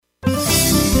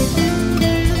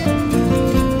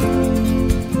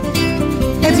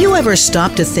ever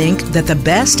stop to think that the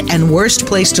best and worst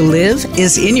place to live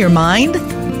is in your mind?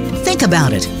 Think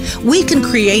about it. We can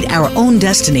create our own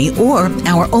destiny or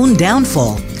our own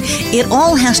downfall. It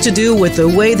all has to do with the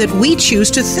way that we choose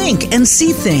to think and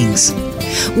see things.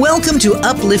 Welcome to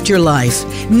Uplift Your Life,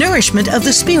 Nourishment of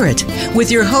the Spirit, with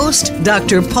your host,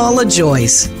 Dr. Paula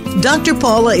Joyce. Dr.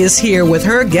 Paula is here with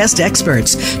her guest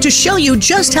experts to show you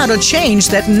just how to change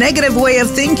that negative way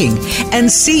of thinking and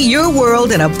see your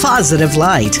world in a positive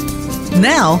light.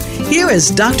 Now, here is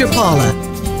Dr. Paula.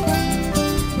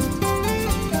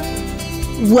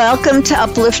 Welcome to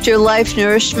Uplift Your Life,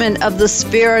 Nourishment of the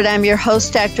Spirit. I'm your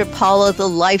host, Dr. Paula, the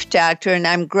Life Doctor, and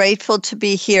I'm grateful to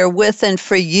be here with and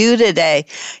for you today.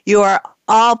 You are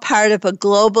all part of a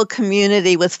global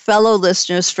community with fellow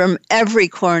listeners from every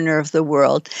corner of the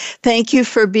world. Thank you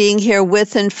for being here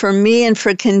with and for me and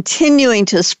for continuing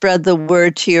to spread the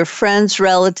word to your friends,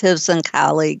 relatives, and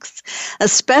colleagues. A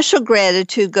special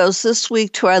gratitude goes this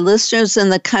week to our listeners in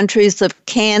the countries of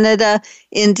Canada,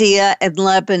 India, and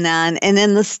Lebanon, and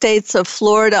in the states of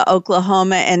Florida,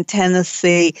 Oklahoma, and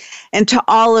Tennessee, and to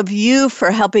all of you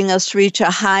for helping us reach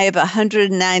a high of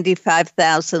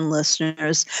 195,000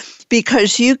 listeners.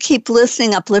 Because you keep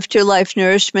listening, Uplift Your Life,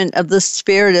 Nourishment of the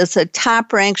Spirit is a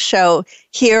top-ranked show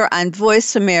here on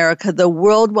Voice America, the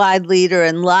worldwide leader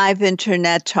in live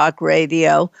internet talk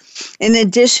radio. In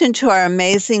addition to our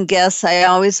amazing guests, I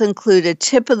always include a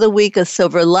tip of the week, a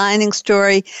silver lining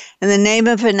story, and the name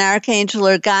of an archangel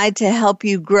or guide to help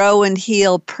you grow and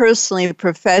heal personally,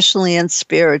 professionally, and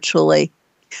spiritually.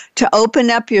 To open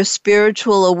up your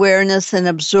spiritual awareness and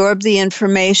absorb the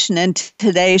information in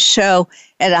today's show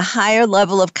at a higher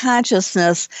level of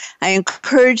consciousness, I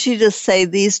encourage you to say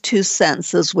these two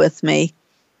sentences with me.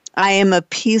 I am a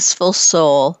peaceful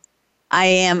soul. I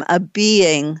am a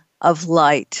being of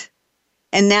light.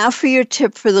 And now for your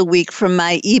tip for the week from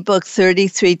my ebook,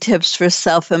 33 Tips for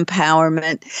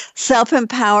Self-Empowerment.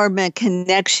 Self-empowerment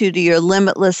connects you to your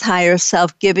limitless higher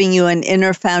self, giving you an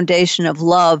inner foundation of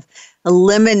love,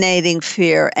 eliminating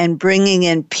fear, and bringing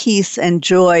in peace and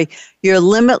joy. Your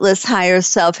limitless higher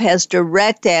self has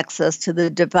direct access to the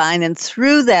divine, and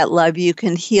through that love, you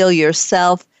can heal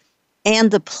yourself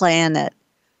and the planet.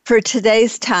 For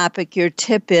today's topic, your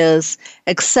tip is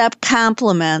accept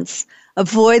compliments.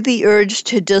 Avoid the urge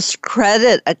to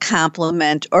discredit a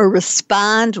compliment or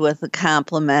respond with a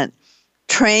compliment.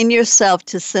 Train yourself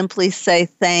to simply say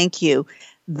thank you.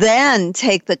 Then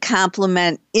take the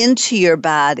compliment into your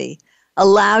body.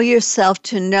 Allow yourself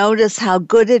to notice how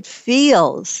good it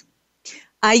feels.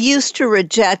 I used to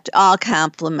reject all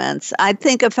compliments. I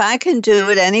think if I can do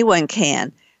it, anyone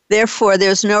can. Therefore,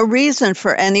 there's no reason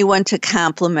for anyone to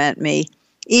compliment me.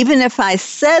 Even if I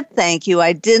said thank you,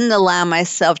 I didn't allow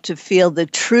myself to feel the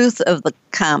truth of the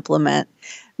compliment.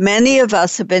 Many of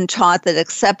us have been taught that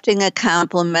accepting a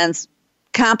compliment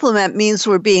means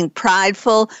we're being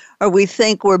prideful or we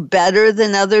think we're better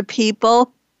than other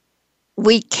people.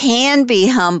 We can be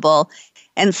humble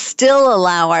and still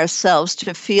allow ourselves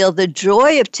to feel the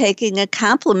joy of taking a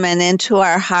compliment into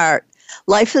our heart.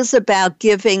 Life is about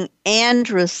giving and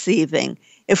receiving.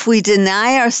 If we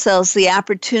deny ourselves the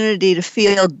opportunity to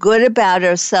feel good about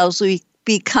ourselves, we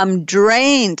become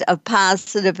drained of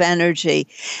positive energy,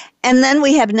 and then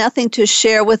we have nothing to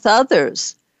share with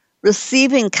others.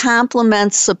 Receiving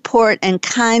compliments, support, and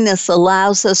kindness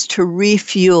allows us to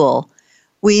refuel.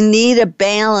 We need a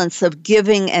balance of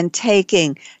giving and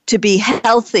taking to be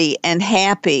healthy and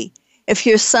happy. If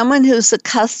you're someone who's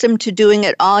accustomed to doing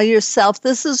it all yourself,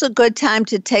 this is a good time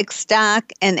to take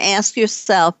stock and ask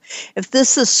yourself if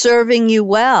this is serving you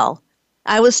well.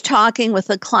 I was talking with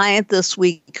a client this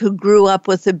week who grew up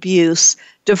with abuse,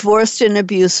 divorced an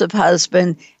abusive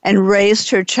husband, and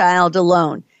raised her child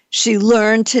alone. She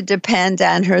learned to depend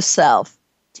on herself.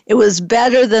 It was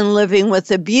better than living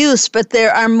with abuse, but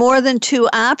there are more than two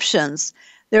options.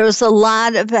 There is a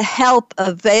lot of help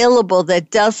available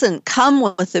that doesn't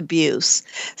come with abuse.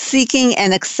 Seeking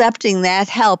and accepting that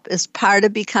help is part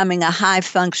of becoming a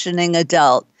high-functioning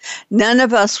adult. None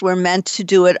of us were meant to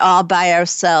do it all by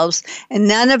ourselves, and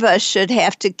none of us should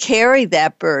have to carry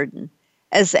that burden.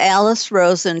 As Alice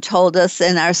Rosen told us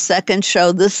in our second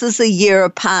show, this is a year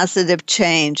of positive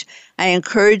change. I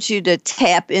encourage you to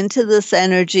tap into this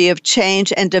energy of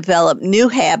change and develop new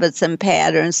habits and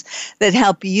patterns that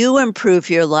help you improve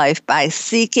your life by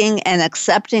seeking and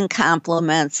accepting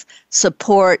compliments,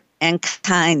 support, and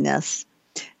kindness.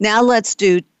 Now let's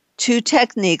do 2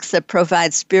 techniques that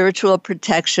provide spiritual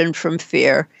protection from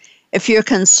fear. If you're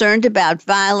concerned about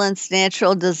violence,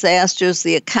 natural disasters,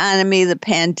 the economy, the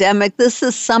pandemic, this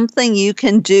is something you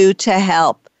can do to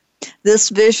help. This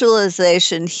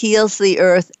visualization heals the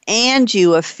earth and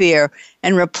you of fear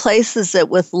and replaces it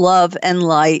with love and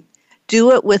light.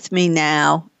 Do it with me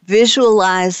now.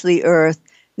 Visualize the earth.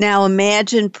 Now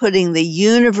imagine putting the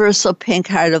universal pink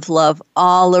heart of love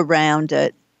all around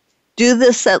it. Do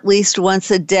this at least once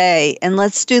a day, and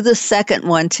let's do the second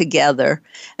one together.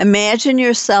 Imagine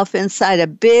yourself inside a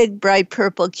big, bright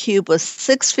purple cube with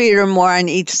 6 feet or more on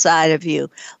each side of you.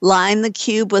 Line the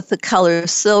cube with the color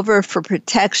silver for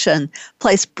protection.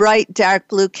 Place bright, dark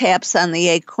blue caps on the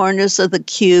 8 corners of the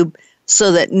cube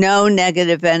so that no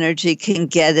negative energy can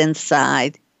get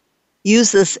inside.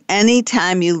 Use this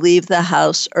anytime you leave the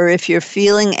house or if you're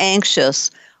feeling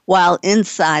anxious while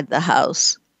inside the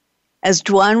house. As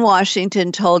Dwan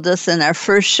Washington told us in our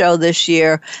first show this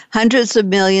year, hundreds of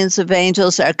millions of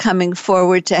angels are coming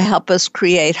forward to help us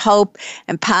create hope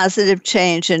and positive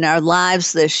change in our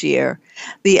lives this year.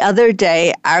 The other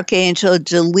day, Archangel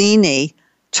Jelini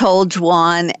told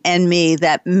Dwan and me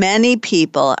that many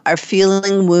people are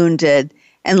feeling wounded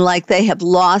and like they have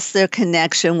lost their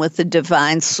connection with the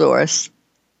divine source.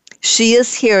 She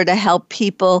is here to help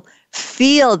people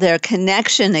feel their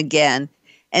connection again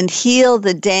and heal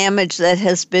the damage that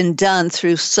has been done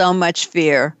through so much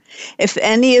fear. If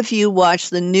any of you watch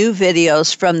the new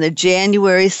videos from the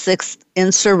January 6th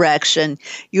insurrection,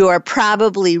 you are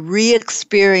probably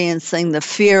re-experiencing the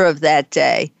fear of that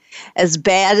day. As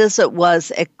bad as it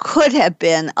was, it could have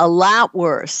been a lot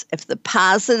worse if the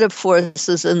positive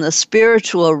forces in the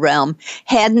spiritual realm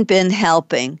hadn't been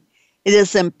helping. It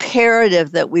is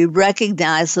imperative that we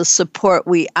recognize the support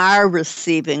we are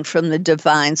receiving from the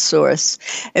divine source.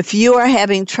 If you are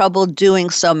having trouble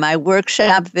doing so, my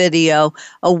workshop video,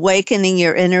 Awakening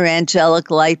Your Inner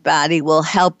Angelic Light Body, will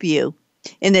help you.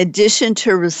 In addition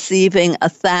to receiving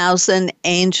 1,000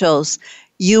 angels,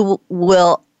 who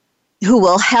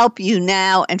will help you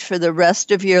now and for the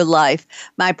rest of your life.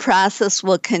 My process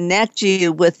will connect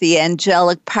you with the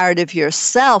angelic part of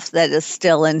yourself that is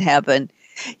still in heaven.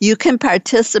 You can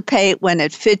participate when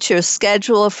it fits your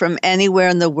schedule from anywhere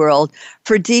in the world.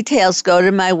 For details, go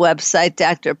to my website,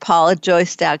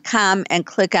 drpaulajoyce.com, and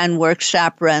click on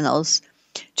Workshop Rentals.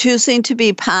 Choosing to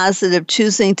be positive,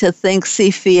 choosing to think,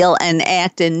 see, feel, and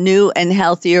act in new and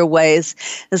healthier ways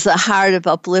is the heart of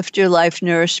Uplift Your Life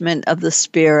Nourishment of the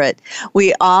Spirit.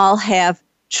 We all have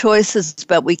choices,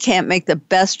 but we can't make the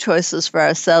best choices for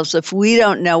ourselves if we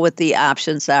don't know what the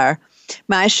options are.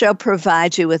 My show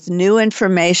provides you with new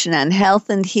information on health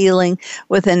and healing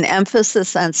with an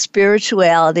emphasis on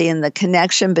spirituality and the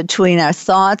connection between our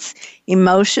thoughts,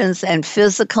 emotions, and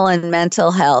physical and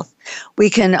mental health. We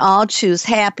can all choose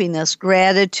happiness,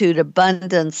 gratitude,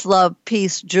 abundance, love,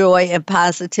 peace, joy, and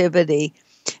positivity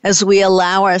as we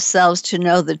allow ourselves to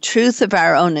know the truth of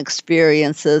our own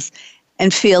experiences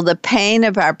and feel the pain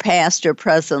of our past or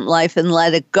present life and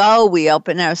let it go. We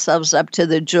open ourselves up to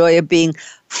the joy of being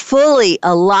fully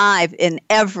alive in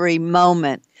every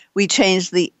moment. We change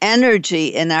the energy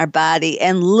in our body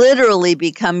and literally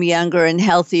become younger and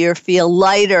healthier, feel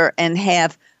lighter, and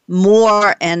have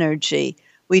more energy.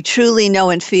 We truly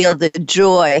know and feel the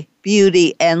joy,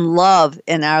 beauty, and love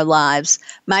in our lives.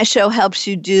 My show helps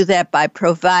you do that by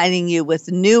providing you with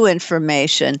new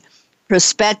information,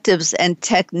 perspectives and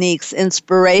techniques,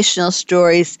 inspirational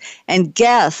stories, and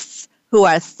guests who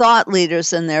are thought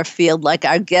leaders in their field, like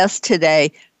our guest today,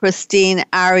 Christine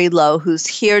Arilo, who's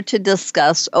here to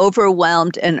discuss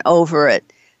Overwhelmed and Over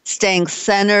It, staying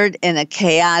centered in a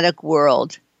chaotic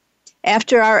world.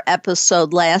 After our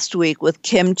episode last week with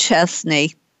Kim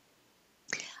Chesney,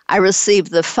 I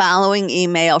received the following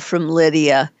email from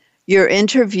Lydia. Your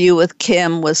interview with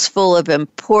Kim was full of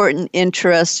important,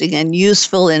 interesting, and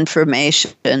useful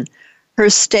information. Her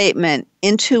statement,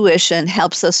 intuition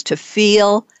helps us to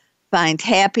feel, find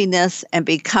happiness, and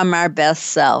become our best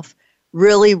self,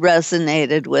 really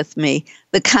resonated with me.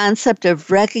 The concept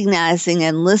of recognizing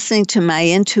and listening to my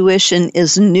intuition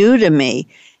is new to me,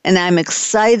 and I'm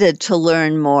excited to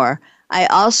learn more. I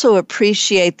also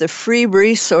appreciate the free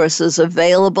resources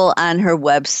available on her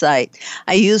website.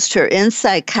 I used her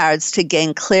insight cards to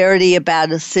gain clarity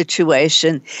about a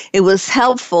situation. It was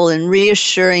helpful in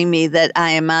reassuring me that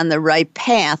I am on the right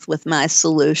path with my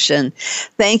solution.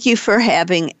 Thank you for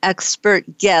having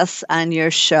expert guests on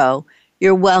your show.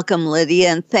 You're welcome, Lydia,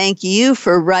 and thank you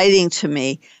for writing to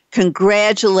me.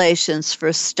 Congratulations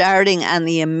for starting on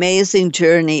the amazing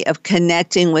journey of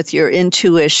connecting with your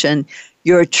intuition,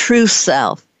 your true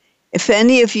self. If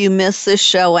any of you miss this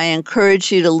show, I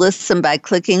encourage you to listen by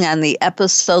clicking on the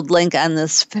episode link on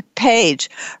this page.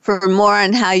 For more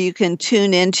on how you can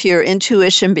tune into your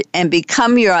intuition and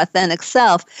become your authentic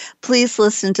self, please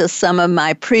listen to some of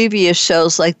my previous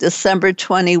shows like December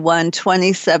 21,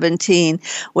 2017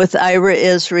 with Ira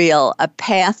Israel, A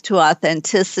Path to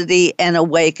Authenticity and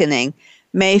Awakening.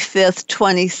 May 5th,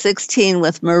 2016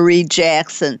 with Marie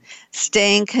Jackson,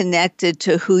 Staying Connected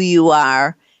to Who You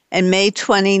Are. And May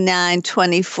 29,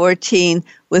 2014,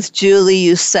 with Julie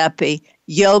Giuseppe,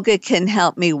 Yoga Can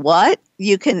Help Me What?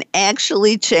 You can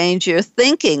actually change your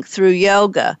thinking through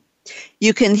yoga.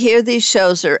 You can hear these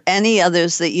shows or any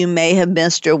others that you may have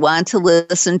missed or want to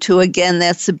listen to again.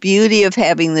 That's the beauty of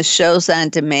having the shows on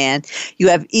demand. You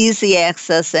have easy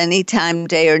access anytime,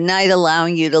 day or night,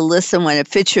 allowing you to listen when it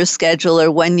fits your schedule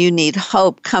or when you need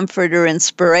hope, comfort, or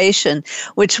inspiration,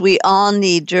 which we all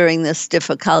need during this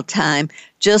difficult time.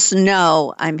 Just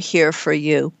know I'm here for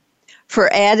you.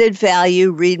 For added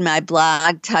value, read my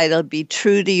blog titled Be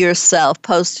True to Yourself,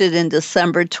 posted in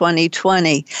December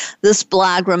 2020. This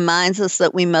blog reminds us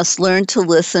that we must learn to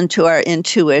listen to our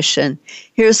intuition.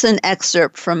 Here's an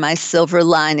excerpt from my silver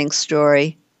lining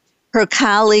story. Her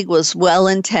colleague was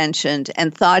well-intentioned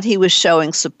and thought he was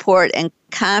showing support and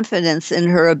confidence in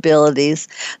her abilities.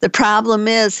 The problem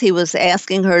is he was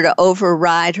asking her to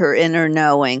override her inner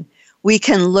knowing. We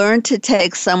can learn to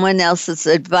take someone else's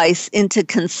advice into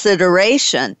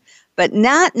consideration, but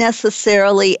not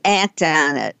necessarily act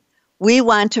on it. We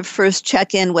want to first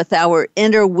check in with our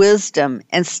inner wisdom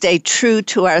and stay true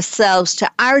to ourselves, to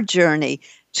our journey,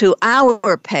 to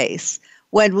our pace.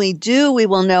 When we do, we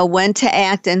will know when to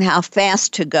act and how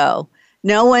fast to go.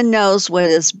 No one knows what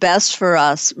is best for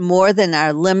us more than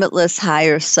our limitless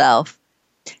higher self.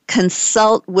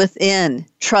 Consult within,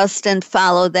 trust and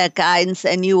follow that guidance,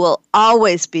 and you will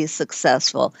always be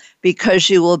successful because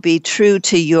you will be true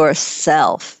to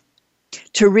yourself.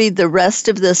 To read the rest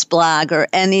of this blog or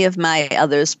any of my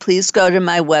others, please go to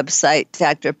my website,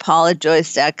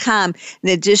 drpaulajoyce.com. In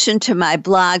addition to my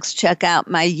blogs, check out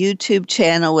my YouTube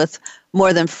channel with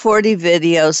more than 40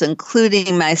 videos,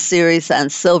 including my series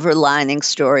on silver lining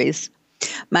stories.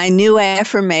 My new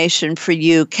affirmation for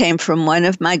you came from one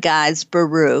of my guides,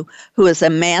 Baru, who is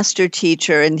a master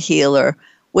teacher and healer.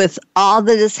 With all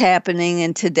that is happening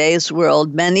in today's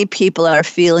world, many people are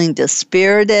feeling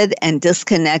dispirited and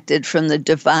disconnected from the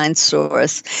divine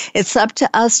source. It's up to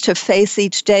us to face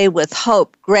each day with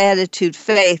hope, gratitude,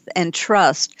 faith, and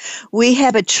trust. We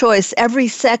have a choice every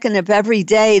second of every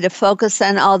day to focus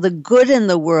on all the good in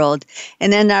the world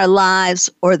and in our lives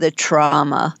or the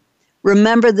trauma.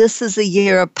 Remember, this is a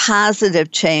year of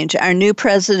positive change. Our new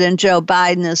President, Joe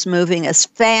Biden, is moving as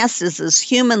fast as is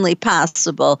humanly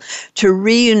possible to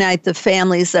reunite the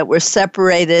families that were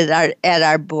separated at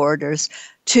our borders,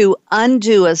 to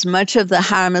undo as much of the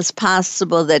harm as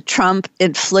possible that Trump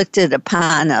inflicted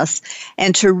upon us,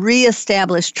 and to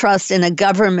reestablish trust in a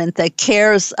government that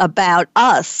cares about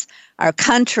us, our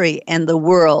country, and the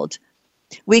world.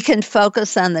 We can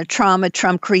focus on the trauma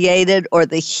Trump created or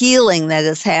the healing that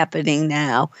is happening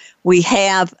now. We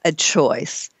have a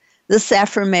choice. This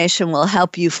affirmation will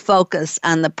help you focus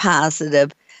on the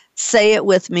positive. Say it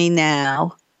with me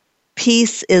now.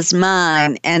 Peace is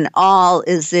mine and all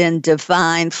is in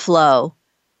divine flow.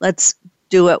 Let's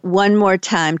do it one more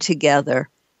time together.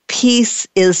 Peace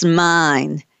is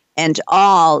mine and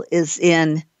all is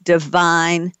in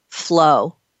divine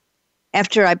flow.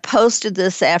 After I posted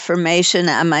this affirmation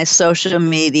on my social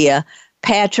media,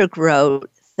 Patrick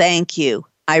wrote, "Thank you.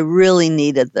 I really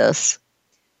needed this."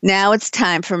 Now it's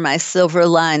time for my silver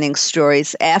lining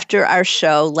stories. After our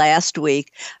show last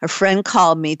week, a friend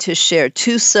called me to share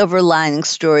 2 silver lining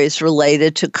stories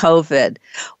related to COVID.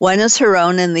 One is her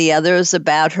own and the other is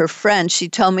about her friend. She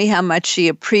told me how much she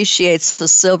appreciates the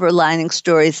silver lining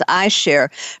stories I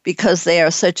share because they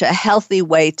are such a healthy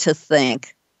way to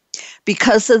think.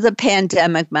 Because of the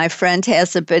pandemic, my friend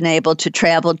hasn't been able to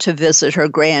travel to visit her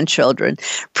grandchildren.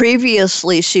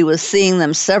 Previously, she was seeing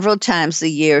them several times a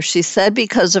year. She said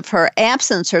because of her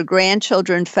absence, her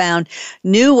grandchildren found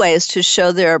new ways to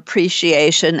show their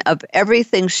appreciation of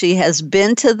everything she has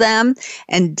been to them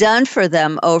and done for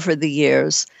them over the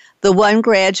years. The one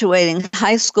graduating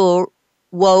high school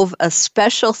wove a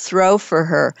special throw for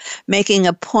her, making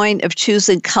a point of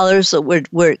choosing colors that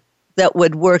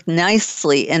would work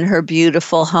nicely in her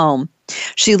beautiful home.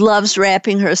 She loves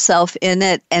wrapping herself in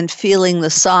it and feeling the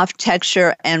soft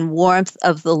texture and warmth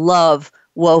of the love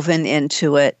woven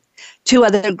into it. Two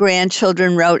other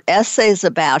grandchildren wrote essays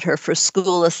about her for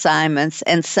school assignments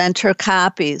and sent her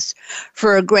copies.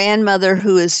 For a grandmother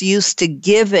who is used to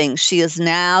giving, she is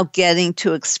now getting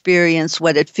to experience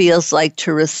what it feels like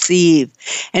to receive,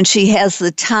 and she has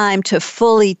the time to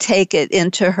fully take it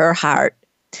into her heart.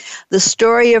 The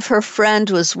story of her friend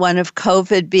was one of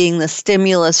COVID being the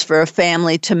stimulus for a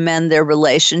family to mend their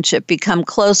relationship, become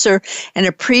closer, and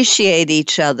appreciate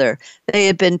each other. They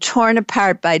had been torn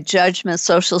apart by judgment,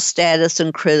 social status,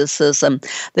 and criticism.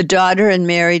 The daughter had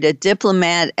married a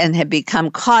diplomat and had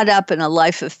become caught up in a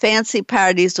life of fancy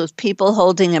parties with people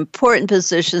holding important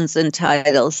positions and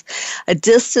titles. A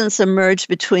distance emerged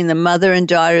between the mother and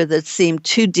daughter that seemed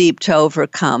too deep to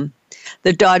overcome.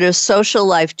 The daughter's social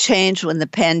life changed when the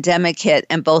pandemic hit,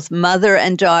 and both mother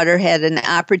and daughter had an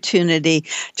opportunity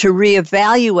to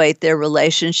reevaluate their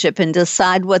relationship and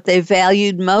decide what they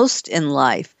valued most in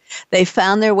life. They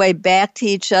found their way back to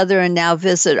each other and now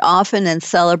visit often and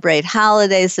celebrate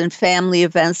holidays and family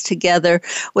events together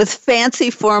with fancy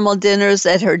formal dinners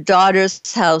at her daughter's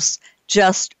house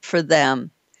just for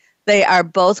them. They are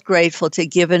both grateful to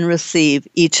give and receive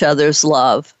each other's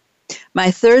love.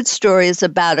 My third story is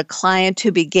about a client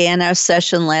who began our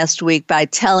session last week by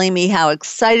telling me how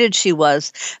excited she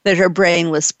was that her brain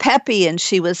was peppy and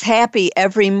she was happy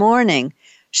every morning.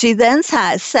 She then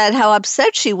said how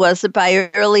upset she was that by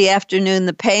early afternoon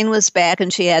the pain was back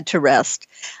and she had to rest.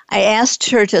 I asked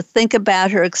her to think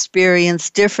about her experience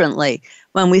differently.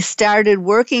 When we started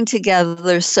working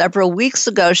together several weeks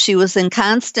ago, she was in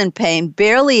constant pain,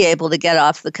 barely able to get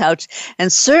off the couch,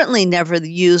 and certainly never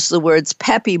used the words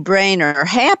peppy brain or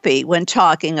happy when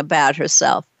talking about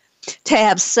herself. To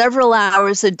have several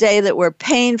hours a day that were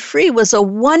pain-free was a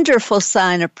wonderful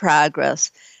sign of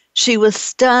progress. She was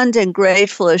stunned and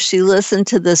grateful as she listened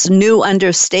to this new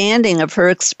understanding of her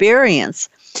experience.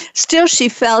 Still, she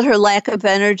felt her lack of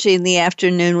energy in the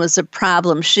afternoon was a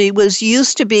problem. She was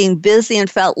used to being busy and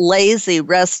felt lazy,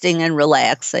 resting and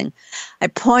relaxing. I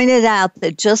pointed out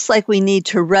that just like we need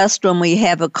to rest when we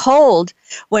have a cold,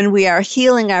 when we are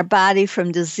healing our body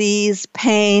from disease,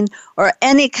 pain, or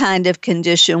any kind of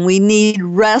condition, we need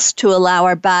rest to allow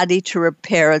our body to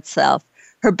repair itself.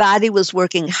 Her body was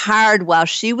working hard while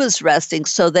she was resting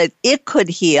so that it could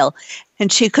heal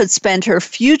and she could spend her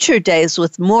future days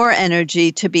with more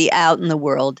energy to be out in the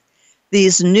world.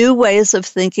 These new ways of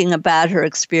thinking about her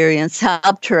experience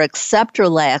helped her accept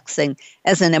relaxing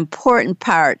as an important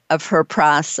part of her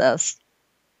process.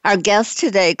 Our guest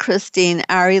today, Christine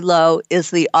Arylo,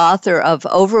 is the author of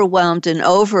Overwhelmed and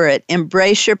Over It,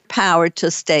 Embrace Your Power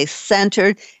to Stay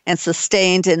Centered and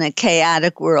Sustained in a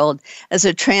Chaotic World. As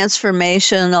a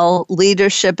transformational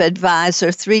leadership advisor,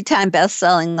 3-time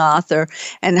best-selling author,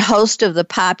 and host of the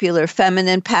popular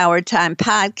Feminine Power Time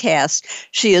podcast,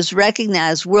 she is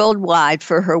recognized worldwide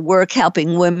for her work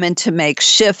helping women to make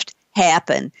shift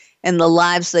happen in the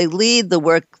lives they lead, the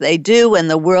work they do, and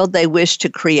the world they wish to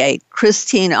create.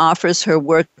 Christine offers her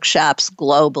workshops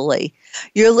globally.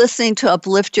 You're listening to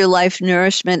Uplift Your Life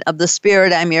Nourishment of the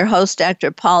Spirit. I'm your host, Dr.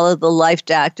 Paula, the Life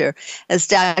Doctor. As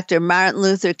Dr. Martin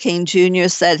Luther King Jr.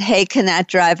 said, hate cannot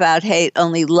drive out hate,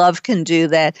 only love can do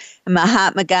that. And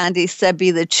Mahatma Gandhi said,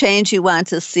 be the change you want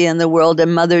to see in the world.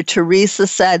 And Mother Teresa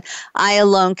said, I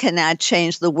alone cannot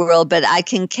change the world, but I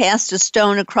can cast a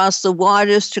stone across the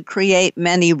waters to create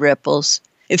many ripples.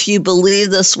 If you believe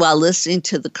this while listening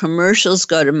to the commercials,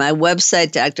 go to my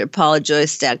website,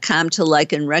 drpaulajoyce.com, to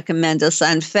like and recommend us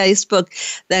on Facebook.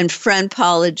 Then friend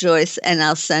Paula Joyce, and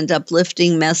I'll send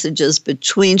uplifting messages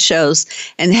between shows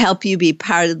and help you be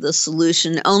part of the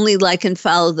solution. Only like and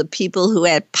follow the people who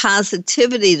add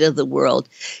positivity to the world.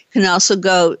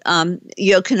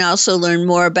 You can also learn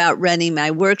more about renting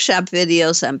my workshop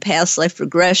videos on past life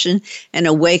regression and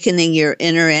awakening your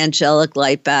inner angelic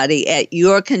light body at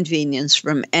your convenience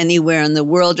from anywhere in the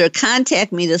world, or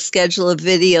contact me to schedule a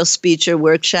video, speech, or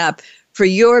workshop for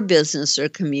your business or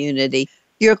community.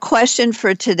 Your question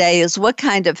for today is, what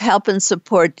kind of help and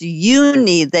support do you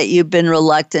need that you've been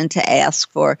reluctant to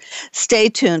ask for? Stay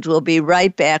tuned. We'll be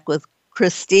right back with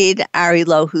Christine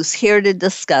Arylo, who's here to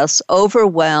discuss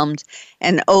Overwhelmed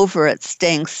and Over It,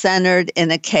 Staying Centered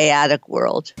in a Chaotic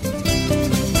World.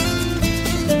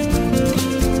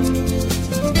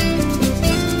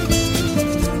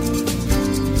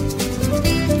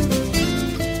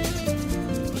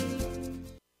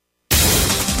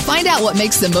 Find out what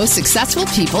makes the most successful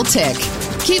people tick.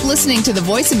 Keep listening to the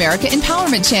Voice America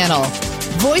Empowerment Channel.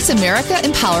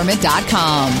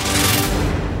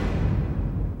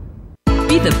 VoiceAmericaEmpowerment.com.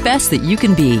 Be the best that you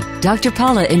can be. Dr.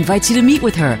 Paula invites you to meet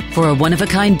with her for a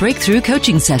one-of-a-kind breakthrough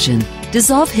coaching session.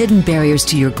 Dissolve hidden barriers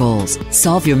to your goals,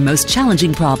 solve your most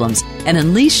challenging problems, and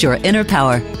unleash your inner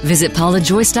power. Visit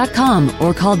paulajoyce.com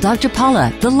or call Dr.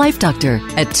 Paula, the Life Doctor,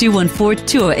 at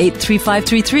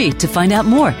 214-208-3533 to find out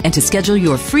more and to schedule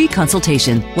your free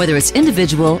consultation. Whether it's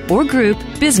individual or group,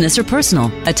 business or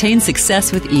personal, attain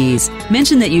success with ease.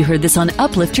 Mention that you heard this on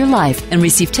Uplift Your Life and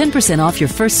receive 10% off your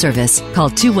first service. Call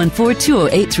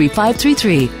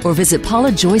 214-208-3533 or visit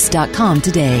paulajoyce.com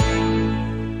today.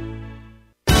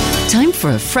 Time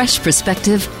for a fresh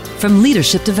perspective. From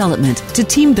leadership development to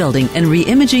team building and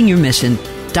re-imaging your mission,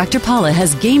 Dr. Paula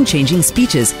has game-changing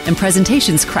speeches and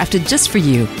presentations crafted just for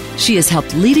you. She has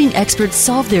helped leading experts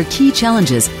solve their key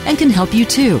challenges and can help you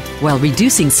too, while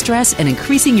reducing stress and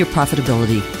increasing your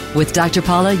profitability. With Dr.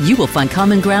 Paula, you will find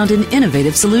common ground and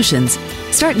innovative solutions.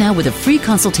 Start now with a free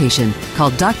consultation.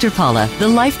 Call Dr. Paula, the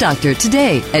Life Doctor,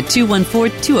 today at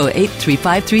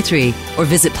 214-208-3533 or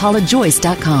visit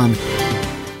paulajoyce.com.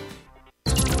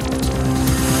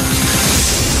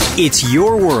 It's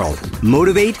your world.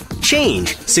 Motivate,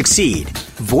 change, succeed.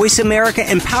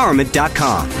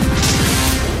 VoiceAmericaEmpowerment.com.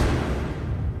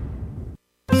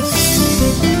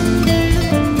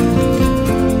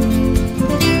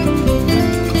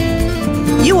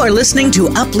 You are listening to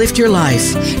Uplift Your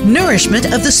Life,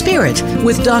 Nourishment of the Spirit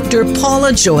with Dr.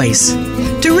 Paula Joyce.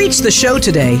 To reach the show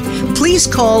today, please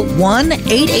call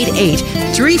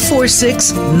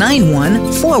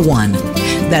 1-888-346-9141.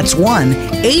 That's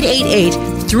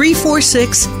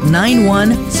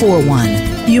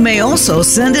 1-888-346-9141. You may also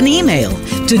send an email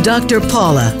to Dr.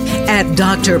 Paula at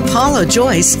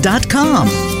drpaulajoyce.com.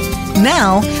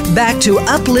 Now, back to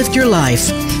Uplift Your Life,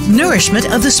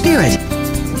 Nourishment of the Spirit.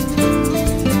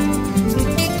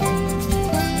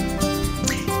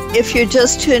 If you're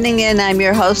just tuning in, I'm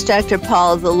your host, Dr.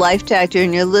 Paula, the Life Doctor,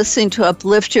 and you're listening to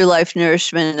Uplift Your Life,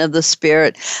 Nourishment of the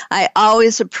Spirit. I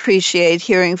always appreciate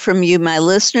hearing from you, my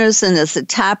listeners, and it's a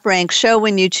top-ranked show.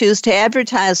 When you choose to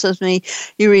advertise with me,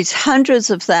 you reach hundreds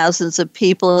of thousands of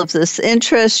people. If this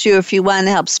interests you, if you want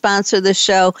to help sponsor the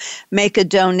show, make a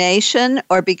donation,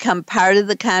 or become part of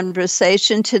the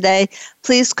conversation today,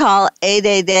 please call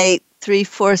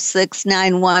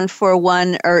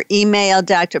 888-346-9141 or email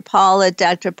Dr. Paula at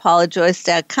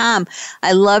drpaulajoyce.com.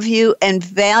 I love you and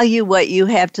value what you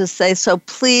have to say, so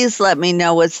please let me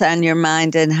know what's on your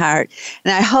mind and heart.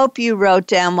 And I hope you wrote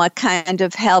down what kind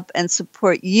of help and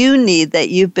support you need that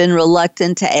you've been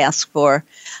reluctant to ask for.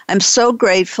 I'm so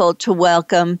grateful to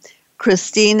welcome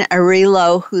Christine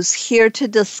Arillo, who's here to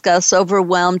discuss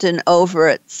Overwhelmed and Over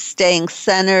It, staying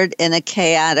centered in a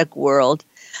chaotic world.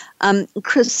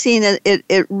 Christina,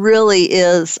 it really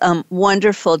is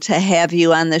wonderful to have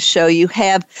you on the show. You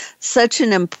have such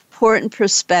an important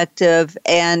perspective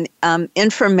and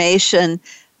information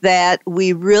that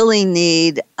we really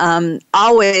need,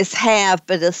 always have,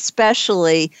 but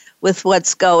especially with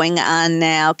what's going on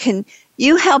now. Can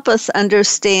you help us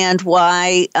understand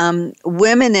why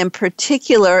women in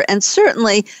particular, and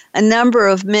certainly a number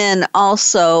of men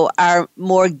also, are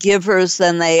more givers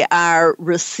than they are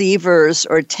receivers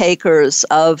or takers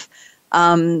of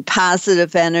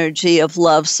positive energy, of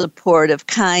love, support, of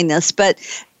kindness? But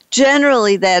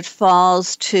generally that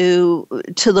falls to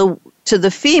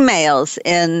the females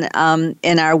in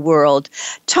our world.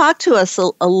 Talk to us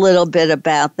a little bit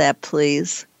about that,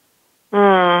 please.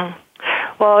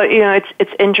 Well,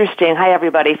 it's interesting. Hi,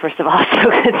 everybody. First of all, so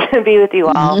good to be with you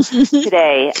all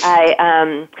today.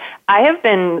 I have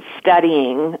been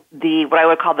studying what I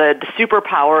would call the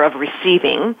superpower of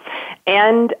receiving,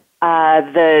 and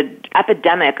the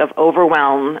epidemic of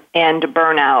overwhelm and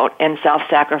burnout and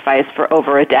self-sacrifice for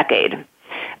over a decade.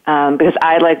 Because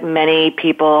I, like many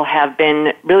people, have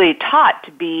been really taught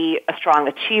to be a strong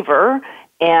achiever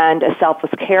and a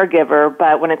selfless caregiver,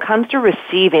 but when it comes to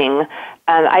receiving,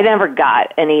 I never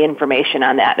got any information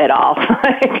on that at all.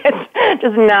 It's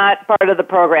just not part of the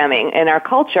programming in our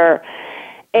culture.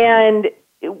 And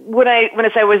when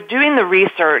I was doing the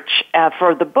research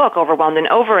for the book, Overwhelmed and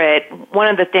Over It, one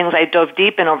of the things I dove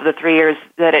deep in over the 3 years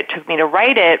that it took me to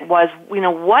write it was,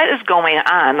 what is going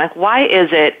on? Like, why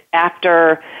is it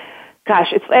after,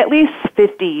 it's at least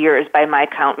 50 years by my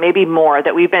count, maybe more,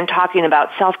 that we've been talking about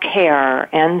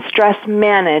self-care and stress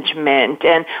management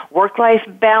and work-life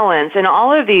balance and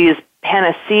all of these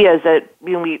panaceas that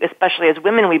we, especially as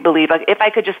women, we believe, like, if I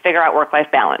could just figure out work-life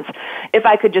balance, if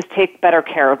I could just take better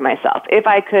care of myself, if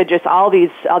I could just all these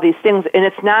things, and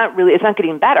it's not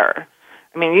getting better.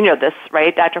 I mean, you know this,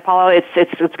 right, Dr. Paula?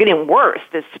 It's getting worse.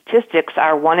 The statistics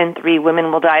are 1 in 3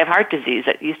 women will die of heart disease.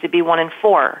 It used to be 1 in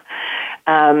 4.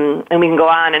 And we can go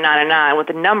on and on and on with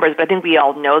the numbers, but I think we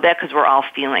all know that because we're all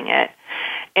feeling it.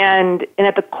 And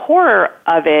at the core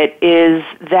of it is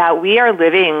that we are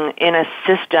living in a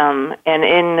system and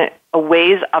in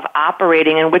ways of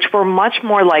operating in which we're much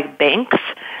more like banks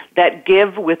that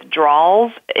give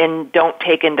withdrawals and don't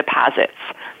take in deposits.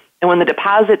 And when the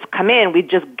deposits come in, we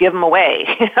just give them away.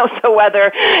 So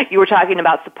whether you were talking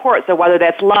about support, so whether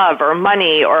that's love or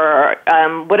money or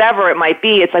whatever it might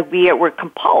be, it's like we're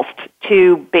compulsed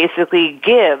to basically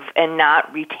give and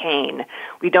not retain.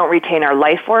 We don't retain our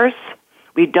life force.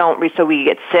 So we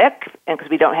get sick, and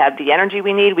because we don't have the energy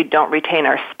we need, we don't retain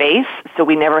our space, so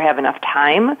we never have enough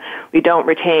time. We don't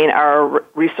retain our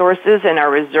resources and our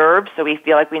reserves, so we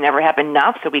feel like we never have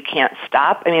enough, so we can't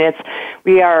stop. I mean,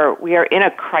 we are in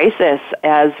a crisis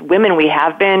as women. We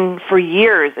have been for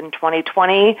years, and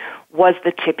 2020 was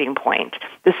the tipping point.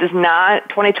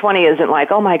 2020 isn't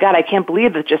like, oh my God, I can't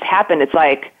believe this just happened. It's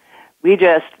like,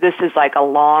 this is like a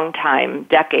long time,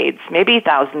 decades, maybe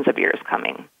thousands of years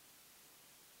coming.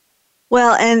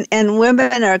 Well, and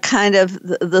women are kind of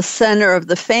the center of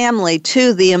the family,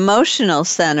 too, the emotional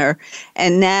center.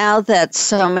 And now that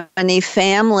so many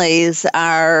families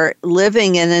are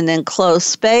living in an enclosed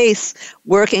space,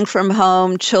 working from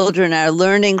home, children are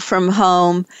learning from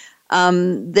home,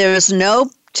 there's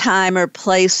no time or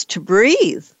place to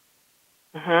breathe.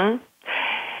 Mm-hmm.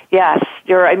 Yes,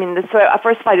 so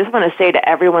first of all, I just want to say to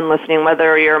everyone listening,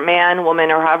 whether you're a man, woman,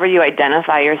 or however you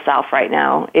identify yourself right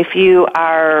now, if you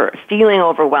are feeling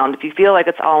overwhelmed, if you feel like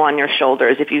it's all on your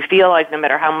shoulders, if you feel like no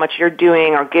matter how much you're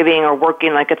doing or giving or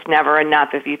working, like it's never enough,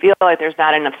 if you feel like there's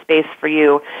not enough space for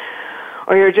you,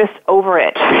 or you're just over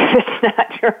it,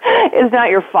 it's not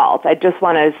your fault. I just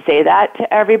want to say that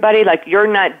to everybody. Like it's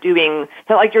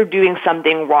not like you're doing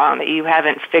something wrong, that you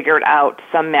haven't figured out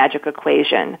some magic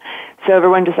equation. So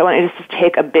everyone, I want you to just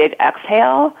take a big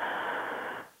exhale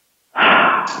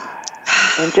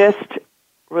and just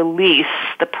release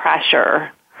the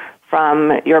pressure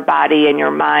from your body and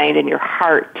your mind and your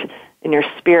heart and your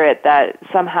spirit that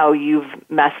somehow you've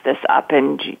messed this up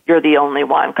and you're the only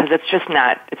one, because it's just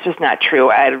not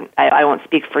true. I won't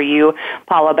speak for you,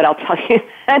 Paula, but I'll tell you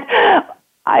that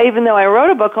even though I wrote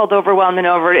a book called Overwhelmed and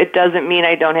Over, it doesn't mean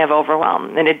I don't have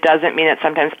overwhelm, and it doesn't mean that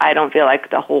sometimes I don't feel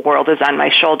like the whole world is on my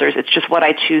shoulders. It's just what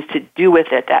I choose to do with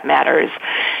it that matters.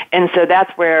 And so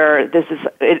that's where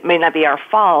it may not be our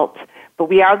fault, but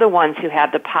we are the ones who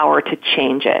have the power to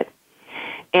change it.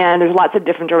 And there's lots of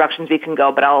different directions we can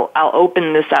go, but I'll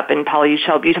open this up, and Paula, you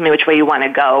tell me which way you want to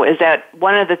go. Is that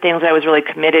one of the things I was really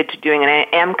committed to doing, and I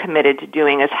am committed to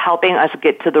doing, is helping us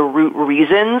get to the root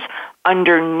reasons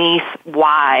underneath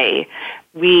why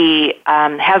we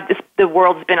the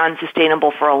world's been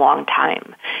unsustainable for a long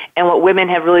time. And what women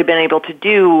have really been able to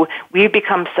do, we've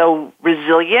become so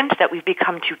resilient that we've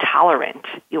become too tolerant,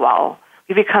 you all.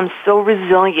 We become so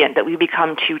resilient that we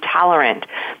become too tolerant.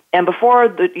 And before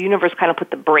the universe kind of put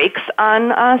the brakes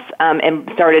on us and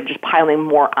started just piling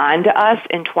more onto us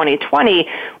in 2020,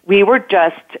 we were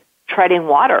just treading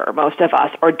water, most of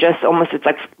us, or just almost, it's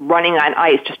like running on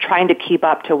ice, just trying to keep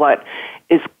up to what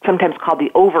is sometimes called the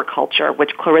overculture,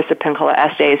 which Clarissa Pinkola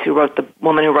Estes, who wrote The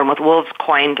Woman Who Ran with Wolves,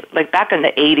 coined like back in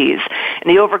the 80s. And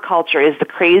the overculture is the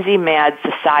crazy, mad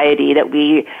society that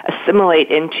we assimilate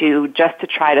into just to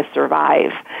try to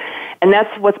survive. And that's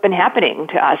what's been happening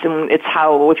to us. And it's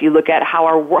how, if you look at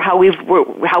how we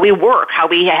work, how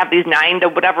we have these 9 to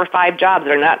whatever 5 jobs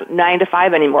that are not 9 to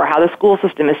 5 anymore, how the school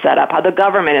system is set up, how the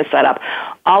government is set up.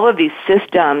 All of these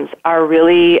systems are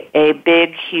really a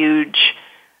big, huge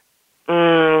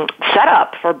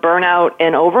setup for burnout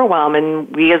and overwhelm.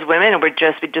 And we as women, we're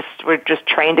just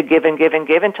trained to give and give and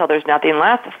give until there's nothing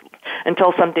left,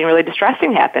 until something really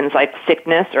distressing happens, like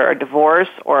sickness or a divorce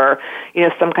or,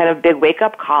 some kind of big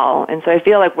wake-up call. And so I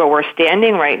feel like where we're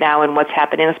standing right now and what's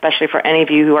happening, especially for any of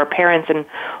you who are parents and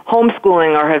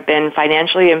homeschooling or have been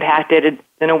financially impacted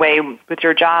in a way with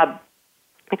your job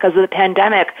because of the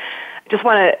pandemic, I just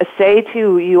want to say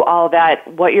to you all that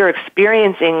what you're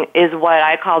experiencing is what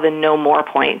I call the no more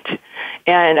point.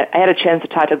 And I had a chance to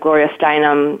talk to Gloria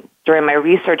Steinem during my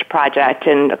research project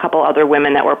and a couple other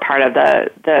women that were part of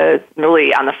the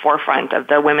really on the forefront of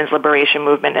the women's liberation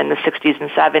movement in the 60s and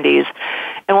 70s.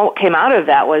 And what came out of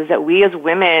that was that we as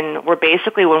women were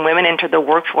basically, when women entered the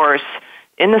workforce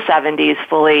in the 70s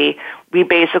fully, we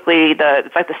basically,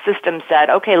 it's like the system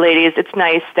said, okay, ladies, it's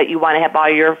nice that you want to have all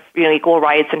your equal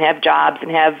rights and have jobs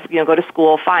and have, go to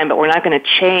school, fine, but we're not going to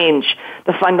change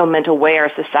the fundamental way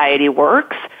our society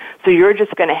works, so you're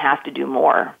just going to have to do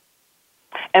more.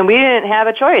 And we didn't have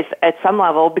a choice at some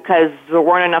level because there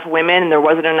weren't enough women and there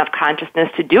wasn't enough consciousness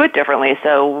to do it differently.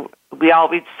 So we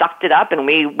sucked it up and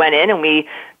we went in and we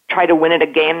tried to win at a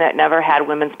game that never had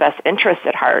women's best interests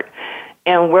at heart.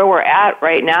 And where we're at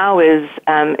right now is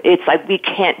it's like we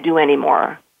can't do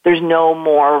anymore. There's no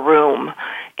more room.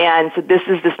 And so this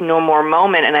is this no more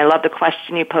moment. And I love the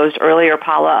question you posed earlier,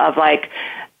 Paula, of like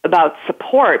about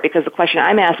support, because the question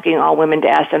I'm asking all women to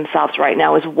ask themselves right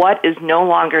now is, what is no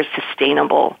longer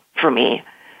sustainable for me?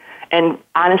 And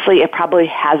honestly, it probably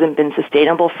hasn't been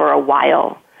sustainable for a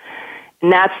while.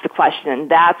 And that's the question.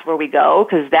 That's where we go,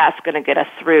 because that's going to get us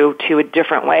through to a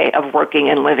different way of working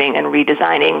and living and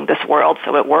redesigning this world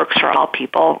so it works for all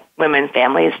people, women,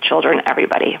 families, children,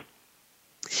 everybody.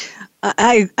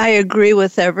 I agree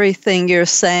with everything you're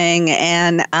saying,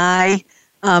 and I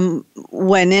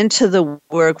went into the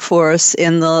workforce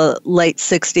in the late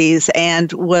 60s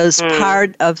and was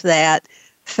part of that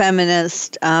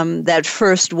feminist, that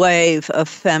first wave of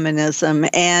feminism.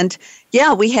 And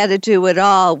yeah, we had to do it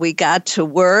all. We got to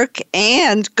work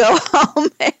and go home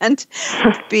and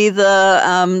be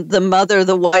the mother,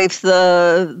 the wife,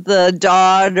 the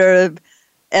daughter,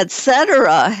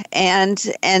 etc. And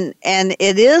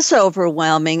it is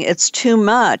overwhelming. It's too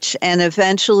much, and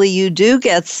eventually you do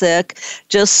get sick,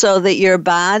 just so that your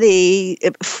body,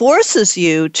 it forces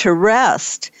you to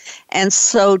rest. And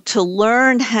so to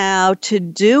learn how to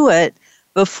do it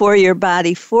before your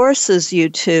body forces you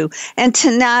to, and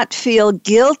to not feel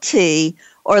guilty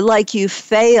or like you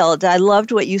failed. I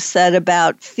loved what you said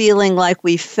about feeling like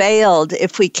we failed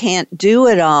if we can't do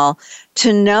it all.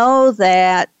 To know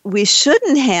that we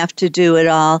shouldn't have to do it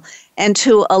all, and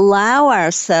to allow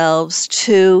ourselves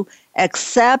to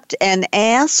accept and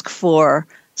ask for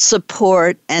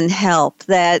support and help.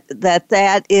 That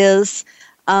is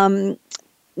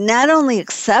not only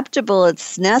acceptable,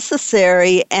 it's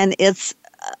necessary, and it's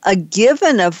a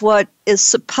given of what is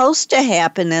supposed to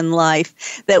happen in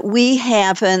life, that we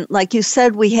haven't, like you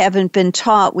said, we haven't been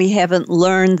taught, we haven't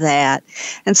learned that.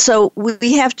 And so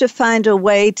we have to find a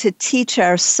way to teach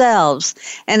ourselves.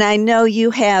 And I know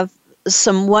you have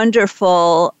some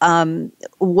wonderful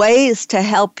ways to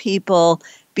help people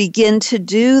begin to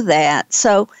do that.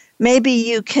 So maybe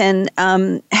you can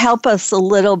help us a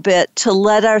little bit to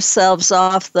let ourselves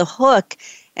off the hook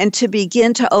and to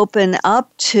begin to open up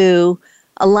to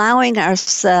allowing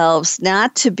ourselves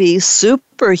not to be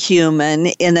superhuman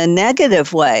in a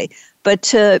negative way, but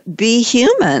to be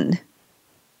human.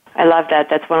 I love that.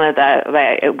 That's one of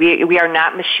the, we are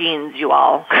not machines, you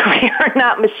all. We are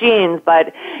not machines,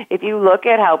 but if you look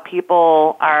at how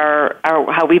people are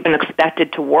how we've been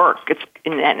expected to work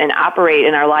and operate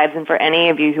in our lives, and for any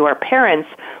of you who are parents,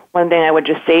 one thing I would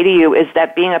just say to you is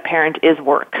that being a parent is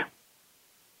work.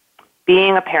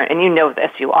 Being a parent, and you know this,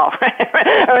 you all, right?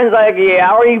 Everyone's like,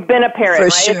 yeah, or you've been a parent, For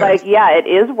right? sure. It's like, yeah, it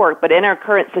is work, but in our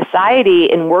current society,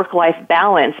 in work-life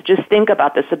balance, just think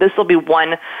about this. So this will be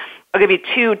one. I'll give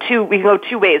you two. We can go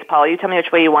two ways, Paula. You tell me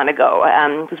which way you want to go.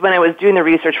 Because when I was doing the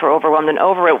research for Overwhelmed and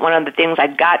Over It, one of the things I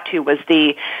got to was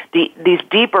these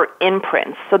deeper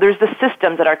imprints. So there's the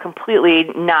systems that are completely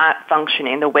not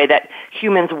functioning the way that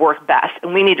humans work best,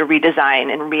 and we need to redesign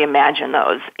and reimagine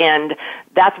those. And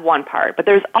that's one part. But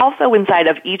there's also inside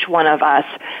of each one of us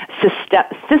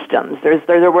systems.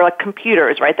 We're like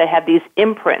computers, right? That have these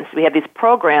imprints. We have these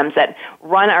programs that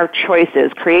run our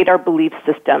choices, create our belief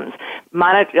systems,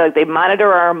 they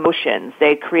monitor our emotions.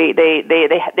 They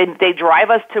drive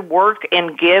us to work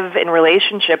and give in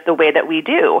relationship the way that we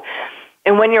do.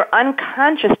 And when you're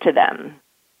unconscious to them,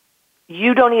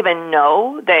 you don't even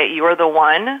know that you're the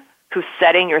one who's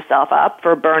setting yourself up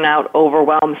for burnout,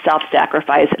 overwhelm,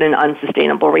 self-sacrifice, and an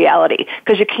unsustainable reality,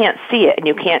 because you can't see it and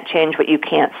you can't change what you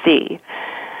can't see.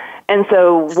 And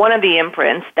so one of the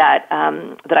imprints that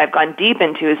I've gone deep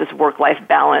into is this work-life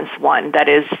balance one. That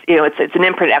is, it's an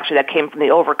imprint actually that came from the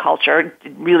overculture.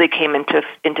 It really came into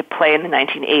play in the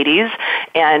 1980s,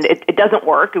 and it doesn't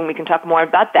work. And we can talk more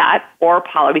about that. Or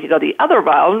Paula, we could go the other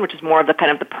route, which is more of the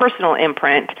kind of the personal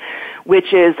imprint,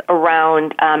 which is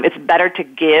around it's better to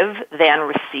give than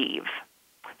receive.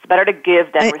 It's better to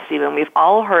give than receive, and we've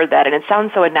all heard that, and it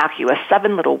sounds so innocuous.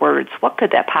 7 little words. What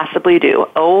could that possibly do?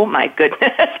 Oh, my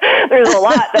goodness. There's a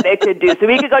lot that it could do. So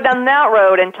we could go down that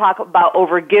road and talk about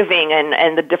overgiving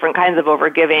and the different kinds of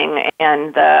overgiving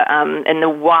and the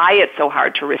why it's so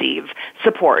hard to receive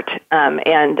support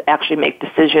and actually make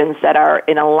decisions that are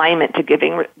in alignment to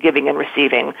giving and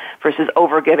receiving versus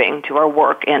overgiving to our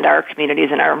work and our communities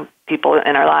and our people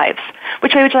in our lives.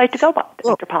 Which way would you like to go,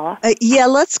 Dr. Paula? Yeah,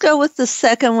 let's go with the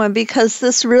second one, because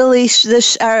this really,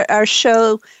 our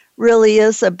show really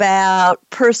is about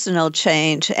personal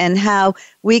change and how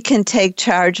we can take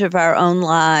charge of our own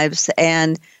lives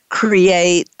and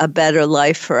create a better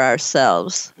life for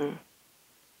ourselves. Mm-hmm.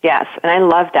 Yes, and I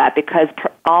love that, because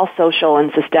all social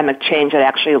and systemic change that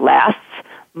actually lasts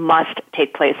must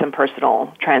take place in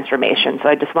personal transformation. So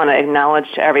I just want to acknowledge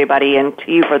to everybody and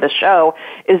to you for the show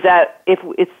is that if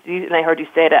it's, and I heard you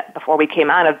say that before we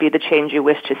came on, of be the change you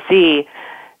wish to see.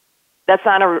 That's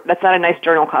not a nice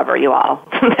journal cover, you all.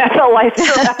 That's a life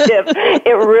directive.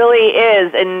 It really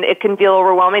is, and it can feel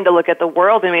overwhelming to look at the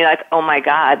world and be like, oh my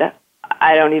God,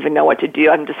 I don't even know what to do.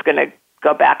 I'm just going to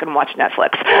go back and watch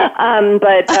Netflix.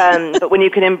 But when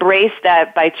you can embrace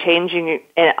that by changing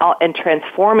and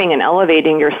transforming and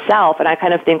elevating yourself, and I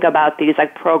kind of think about these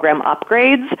like program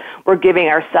upgrades, we're giving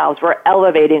ourselves, we're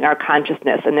elevating our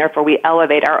consciousness, and therefore we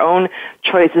elevate our own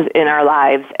choices in our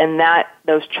lives, and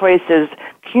those choices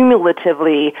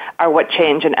cumulatively are what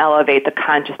change and elevate the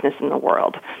consciousness in the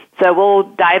world. So we'll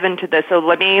dive into this. So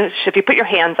if you put your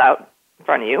hands out in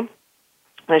front of you,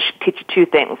 I'm going to teach you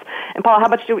two things. And Paula, how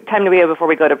much time do we have before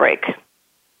we go to break?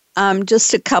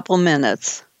 Just a couple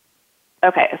minutes.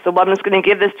 Okay, so I'm just going to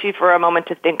give this to you for a moment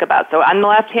to think about. So on the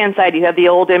left-hand side, you have the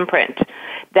old imprint.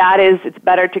 That is, it's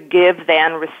better to give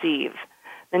than receive.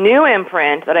 The new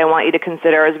imprint that I want you to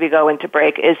consider as we go into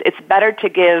break is it's better to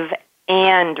give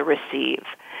and receive.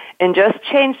 And just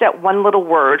change that one little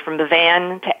word from the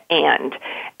than to and.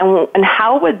 And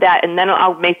how would that, and then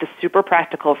I'll make this super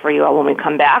practical for you all when we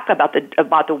come back about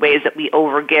the ways that we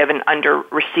overgive and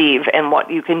under-receive and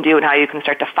what you can do and how you can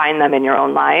start to find them in your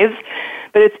own lives.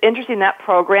 But it's interesting, that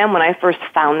program, when I first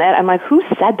found that, I'm like, who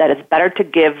said that it's better to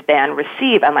give than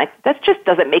receive? I'm like, that just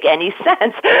doesn't make any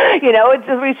sense. It's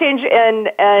just, we change,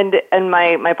 and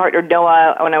my partner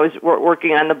Noah, when I was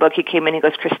working on the book, he came in, he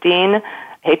goes, Christine,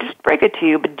 I hate to break it to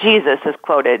you, but Jesus is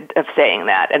quoted of saying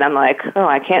that. And I'm like, oh,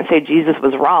 I can't say Jesus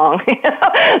was wrong.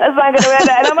 That's not going to end.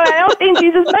 And I don't think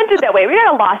Jesus meant it that way. We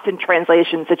got a lost in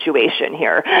translation situation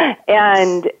here.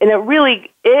 And it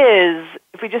really is,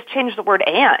 if we just change the word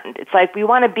and, it's like we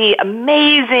want to be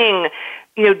amazing,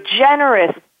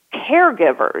 generous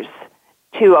caregivers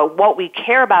to what we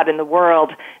care about in the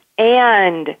world,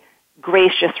 and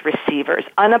gracious receivers,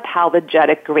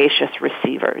 unapologetic gracious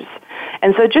receivers.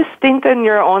 And so just think in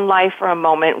your own life for a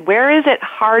moment, where is it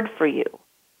hard for you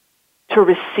to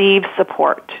receive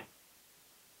support?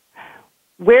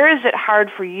 Where is it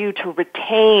hard for you to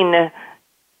retain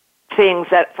things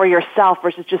that for yourself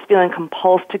versus just feeling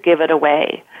compelled to give it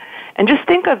away? And just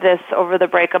think of this over the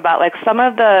break about like some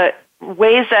of the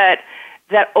ways that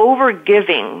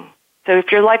overgiving. So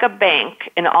if you're like a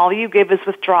bank and all you give is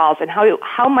withdrawals, and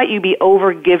how might you be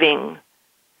overgiving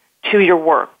to your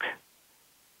work?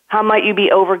 How might you be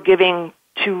overgiving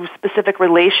to specific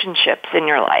relationships in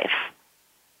your life?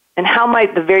 And how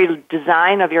might the very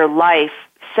design of your life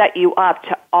set you up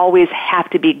to always have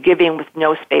to be giving with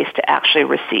no space to actually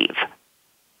receive?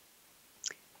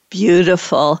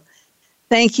 Beautiful.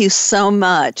 Thank you so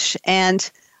much.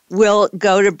 And we'll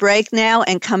go to break now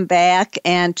and come back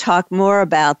and talk more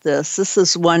about this. This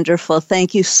is wonderful.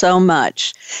 Thank you so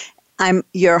much. I'm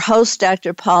your host,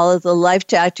 Dr. Paula, the Life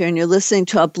Doctor, and you're listening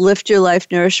to Uplift Your Life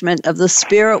Nourishment of the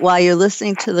Spirit while you're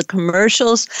listening to the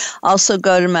commercials. Also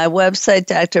go to my website,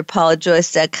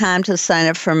 drpaulajoyce.com, to sign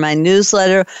up for my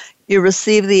newsletter. You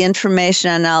receive the information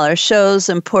on all our shows,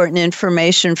 important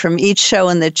information from each show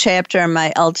in the chapter on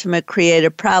my ultimate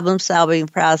creative problem-solving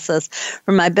process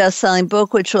from my best-selling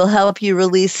book, which will help you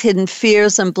release hidden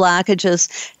fears and blockages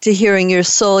to hearing your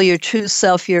soul, your true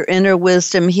self, your inner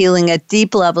wisdom, healing at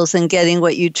deep levels, and getting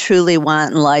what you truly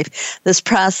want in life. This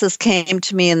process came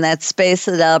to me in that space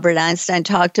that Albert Einstein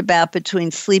talked about between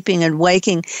sleeping and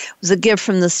waking. It was a gift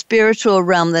from the spiritual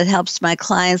realm that helps my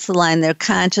clients align their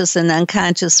conscious and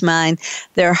unconscious mind,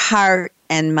 their heart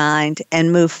and mind,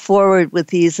 and move forward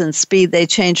with ease and speed. They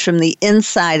change from the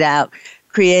inside out,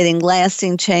 creating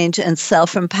lasting change and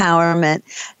self-empowerment.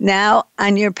 Now,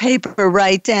 on your paper,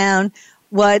 write down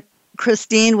what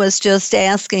Christine was just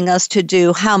asking us to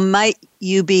do. How might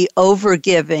you be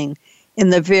overgiving in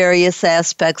the various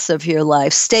aspects of your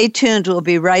life? Stay tuned. We'll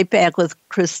be right back with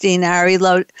Christine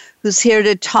Arilo, who's here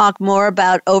to talk more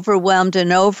about overwhelmed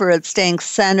and over it, staying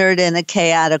centered in a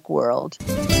chaotic world.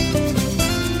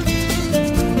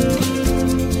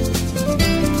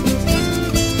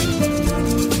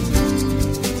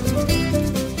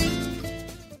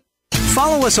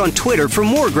 Follow us on Twitter for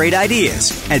more great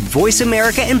ideas at Voice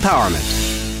America Empowerment.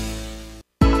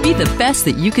 Be the best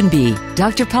that you can be.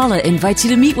 Dr. Paula invites you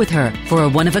to meet with her for a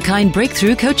one-of-a-kind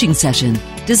breakthrough coaching session.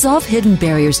 Dissolve hidden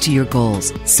barriers to your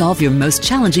goals, solve your most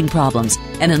challenging problems,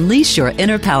 and unleash your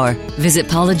inner power. Visit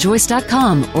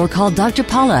paulajoyce.com or call Dr.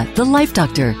 Paula, the Life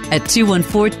Doctor, at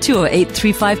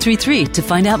 214-208-3533 to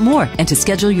find out more and to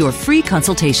schedule your free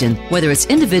consultation. Whether it's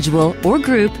individual or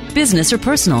group, business or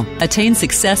personal, attain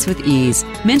success with ease.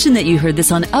 Mention that you heard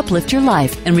this on Uplift Your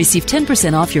Life and receive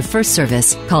 10% off your first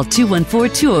service. Call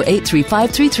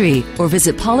 214-208-3533 or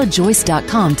visit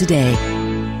paulajoyce.com today.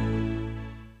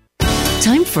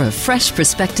 Time for a fresh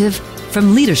perspective.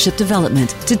 From leadership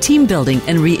development to team building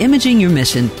and re-imaging your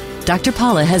mission, Dr.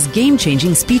 Paula has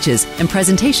game-changing speeches and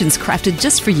presentations crafted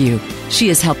just for you. She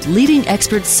has helped leading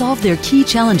experts solve their key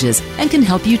challenges and can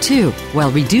help you too, while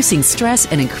reducing stress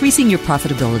and increasing your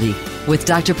profitability. With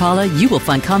Dr. Paula, you will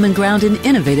find common ground in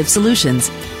innovative solutions.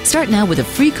 Start now with a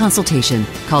free consultation.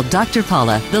 Call Dr.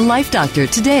 Paula, the Life Doctor,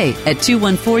 today at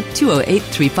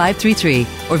 214-208-3533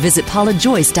 or visit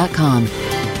paulajoyce.com.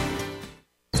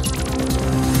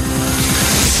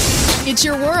 It's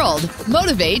your world.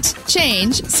 Motivate,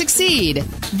 change, succeed.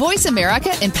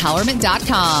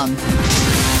 VoiceAmericaEmpowerment.com.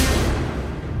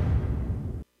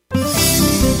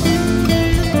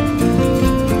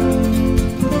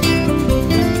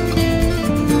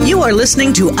 You are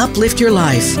listening to Uplift Your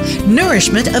Life,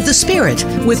 Nourishment of the Spirit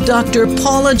with Dr.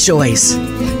 Paula Joyce.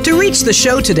 To reach the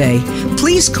show today,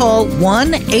 please call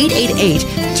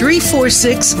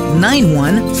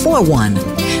 1-888-346-9141.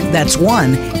 That's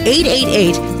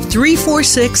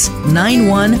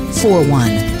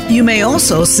 1-888-346-9141. You may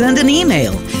also send an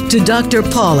email to Dr.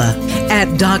 Paula at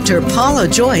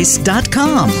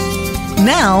drpaulajoyce.com.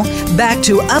 Now, back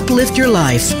to Uplift Your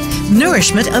Life,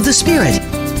 Nourishment of the Spirit.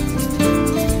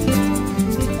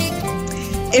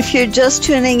 If you're just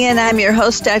tuning in, I'm your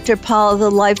host, Dr. Paula,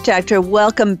 the Life Doctor.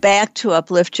 Welcome back to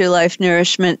Uplift Your Life,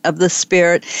 Nourishment of the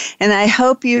Spirit. And I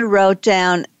hope you wrote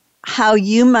down how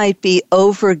you might be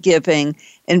overgiving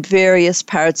in various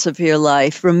parts of your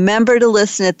life. Remember to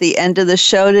listen at the end of the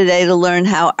show today to learn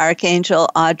how Archangel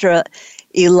Audra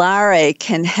Ilare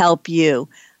can help you.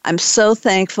 I'm so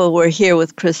thankful we're here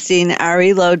with Christine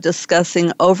Arilo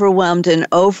discussing Overwhelmed and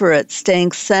Over It,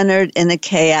 staying centered in a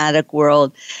chaotic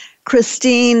world.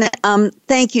 Christine,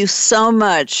 thank you so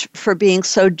much for being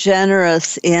so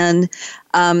generous in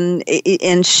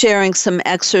sharing some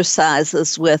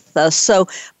exercises with us. So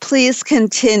please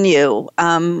continue.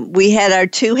 We had our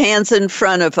two hands in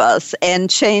front of us and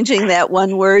changing that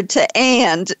one word to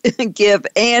and, give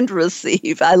and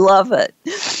receive. I love it.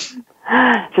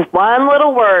 Just one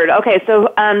little word. Okay,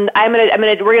 so we're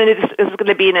gonna do this. This is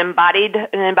gonna be an embodied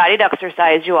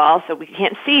exercise, you all. So we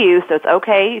can't see you, so it's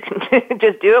okay. You can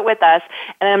just do it with us.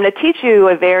 And I'm gonna teach you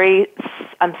a very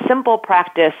simple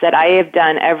practice that I have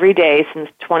done every day since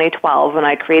 2012 when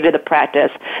I created the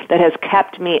practice that has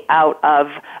kept me out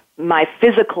of my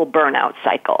physical burnout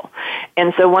cycle.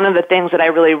 And so one of the things that I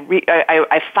really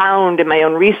I found in my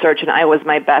own research, and I was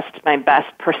my best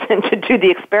person to do the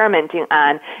experimenting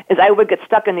on, is I would get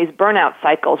stuck in these burnout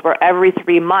cycles where every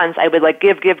 3 months I would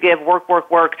give,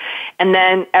 work, and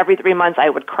then every 3 months I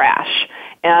would crash.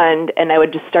 And I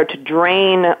would just start to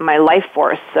drain my life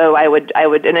force. So I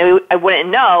wouldn't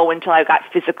know until I got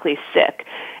physically sick.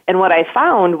 And what I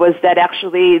found was that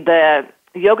actually the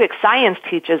yogic science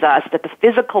teaches us that the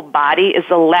physical body is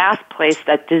the last place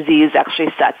that disease actually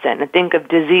sets in. And think of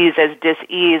disease as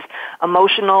dis-ease,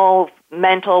 emotional,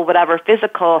 mental, whatever,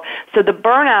 physical. So the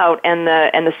burnout and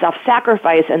the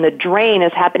self-sacrifice and the drain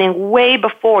is happening way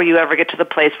before you ever get to the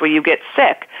place where you get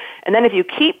sick. And then if you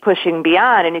keep pushing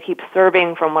beyond and you keep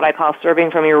serving from what I call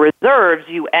serving from your reserves,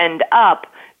 you end up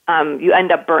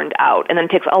burned out, and then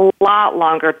it takes a lot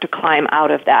longer to climb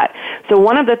out of that. So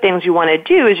one of the things you want to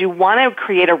do is you want to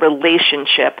create a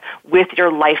relationship with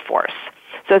your life force.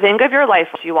 So think of your life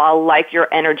force, you all, like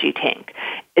your energy tank.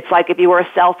 It's like if you were a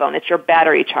cell phone, it's your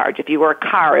battery charge. If you were a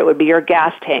car, it would be your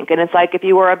gas tank. And it's like if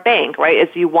you were a bank, right? Is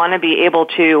you want to be able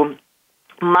to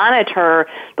monitor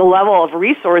the level of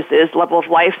resources, level of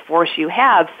life force you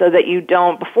have so that you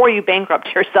don't, before you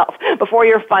bankrupt yourself, before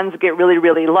your funds get really,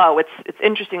 really low. It's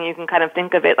interesting. You can kind of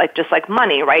think of it just like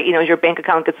money, right? You know, as your bank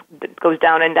account goes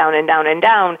down and down and down and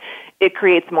down, it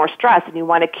creates more stress, and you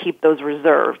want to keep those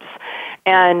reserves.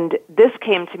 And this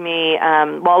came to me,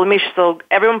 so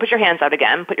everyone put your hands out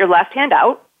again. Put your left hand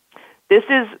out. This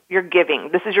is your giving.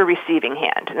 This is your receiving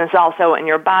hand. And it's also in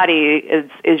your body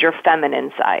is your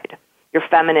feminine side. your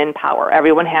feminine power.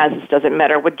 Everyone has this, doesn't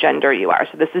matter what gender you are.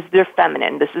 So this is your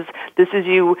feminine. This is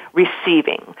you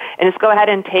receiving. And just go ahead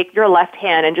and take your left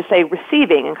hand and just say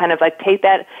receiving, and kind of like take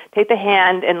the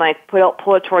hand and like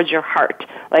pull it towards your heart.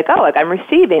 Like, oh, like I'm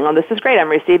receiving. Oh, this is great. I'm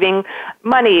receiving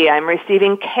money. I'm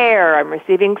receiving care. I'm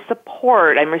receiving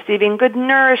support. I'm receiving good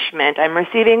nourishment. I'm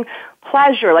receiving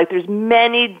pleasure. Like there's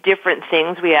many different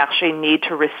things we actually need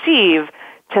to receive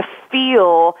to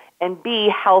feel and be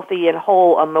healthy and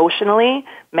whole emotionally,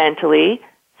 mentally,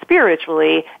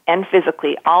 spiritually, and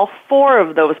physically. All four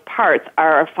of those parts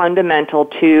are fundamental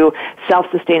to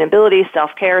self-sustainability,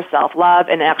 self-care, self-love,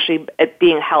 and actually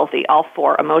being healthy. All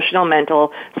four: emotional,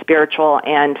 mental, spiritual,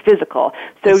 and physical.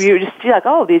 So you just feel like,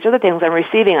 oh, these are the things I'm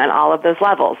receiving on all of those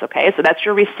levels, okay? So that's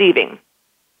your receiving.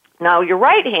 Now, your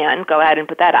right hand, go ahead and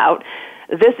put that out.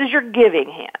 This is your giving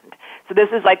hand. So this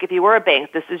is like if you were a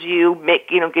bank, this is you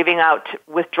giving out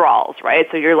withdrawals, right?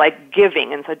 So you're like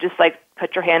giving. And so just like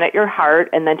put your hand at your heart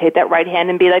and then take that right hand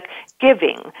and be like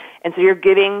giving. And so you're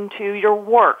giving to your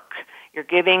work. You're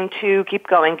giving to, keep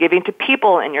going, giving to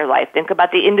people in your life. Think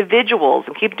about the individuals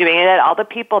and keep doing it, all the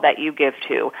people that you give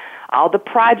to, all the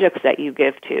projects that you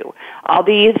give to, all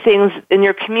the things in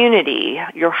your community,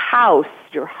 your house,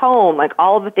 your home, like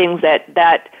all the things that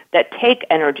take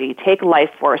energy, take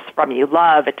life force from you,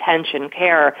 love, attention,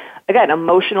 care. Again,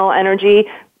 emotional energy,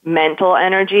 mental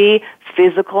energy,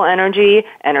 physical energy,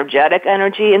 energetic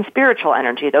energy, and spiritual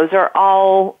energy. Those are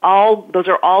all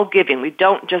giving. We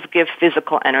don't just give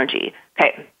physical energy.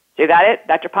 Okay, so you got it?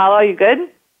 Dr. Paula, you good?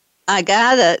 I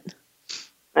got it.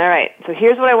 All right, so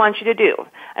here's what I want you to do.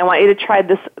 I want you to try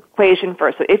this equation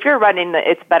first. So if you're running the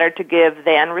it's better to give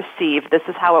than receive, this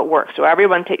is how it works. So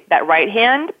everyone take that right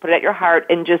hand, put it at your heart,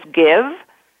 and just give.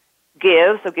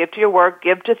 So give to your work,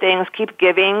 give to things, keep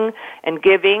giving, and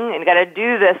you got to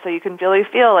do this so you can really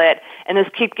feel it, and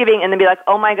just keep giving, and then be like,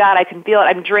 oh my God, I can feel it,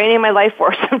 I'm draining my life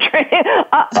force, I'm draining,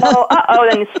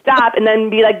 then stop, and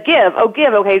then be like, give,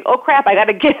 okay, oh crap, I got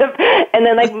to give, and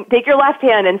then like take your left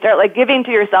hand and start like giving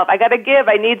to yourself, I got to give,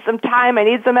 I need some time, I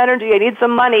need some energy, I need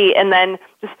some money, and then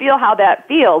just feel how that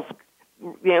feels,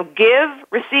 give,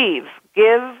 receive,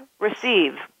 just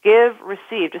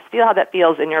feel how that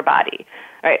feels in your body,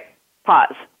 all right.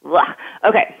 Pause.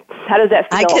 Okay. How does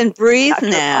that feel? I can breathe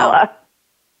now.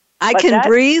 I can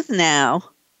breathe now.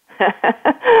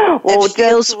 Well, it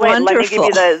feels wonderful. Let me give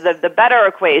you the better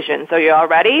equation. So you all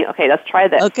ready? Okay, let's try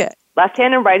this. Okay. Left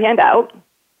hand and right hand out.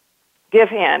 Give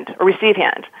hand or receive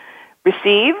hand.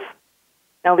 Receive.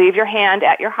 Now leave your hand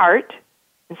at your heart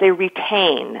and say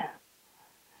retain.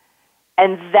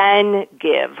 And then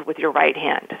give with your right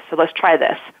hand. So let's try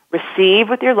this. Receive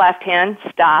with your left hand,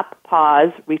 stop,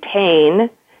 pause, retain,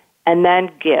 and then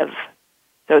give.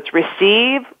 So it's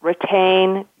receive,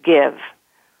 retain, give.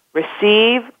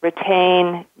 Receive,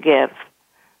 retain, give.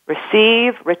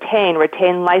 Receive,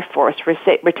 retain life force,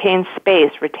 retain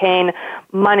space, retain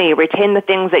money, retain the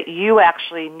things that you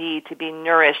actually need to be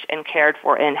nourished and cared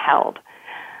for and held.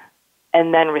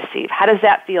 And then receive. How does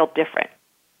that feel different?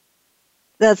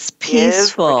 That's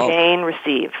peaceful. Give, retain,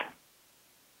 receive.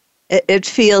 It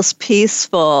feels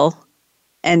peaceful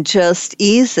and just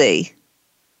easy.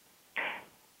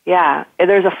 Yeah,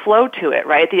 there's a flow to it,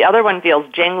 right? The other one feels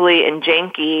jangly and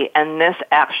janky, and this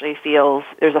actually feels,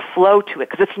 there's a flow to it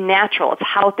because it's natural. It's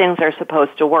how things are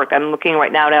supposed to work. I'm looking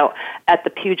right now at the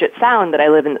Puget Sound that I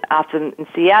live in, often in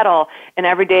Seattle, and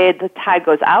every day the tide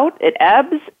goes out, it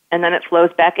ebbs, and then it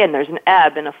flows back in. There's an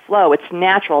ebb and a flow. It's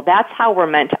natural. That's how we're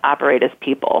meant to operate as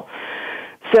people.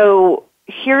 So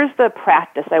here's the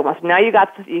practice I want. So now you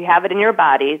have it in your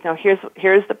body. Now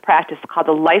here's the practice called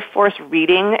the life force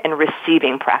reading and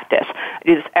receiving practice. I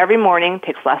do this every morning. It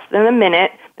takes less than a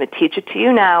minute. I'm going to teach it to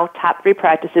you now. Top 3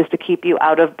 practices to keep you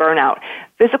out of burnout.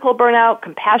 Physical burnout,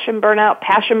 compassion burnout,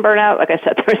 passion burnout. Like I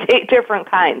said, there's 8 different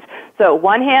kinds. So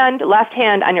one hand, left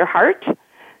hand on your heart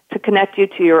to connect you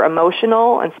to your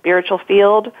emotional and spiritual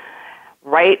field.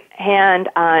 Right hand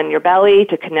on your belly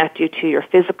to connect you to your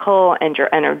physical and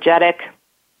your energetic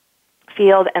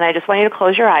field. And I just want you to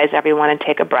close your eyes, everyone, and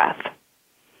take a breath.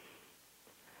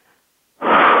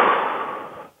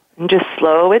 And just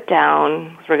slow it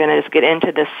down. We're going to just get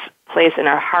into this place in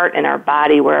our heart and our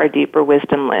body where our deeper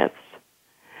wisdom lives.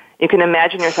 You can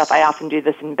imagine yourself, I often do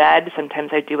this in bed. Sometimes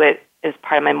I do it as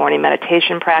part of my morning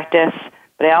meditation practice,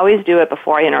 but I always do it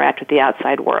before I interact with the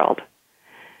outside world.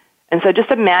 And so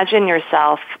just imagine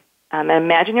yourself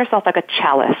like a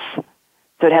chalice.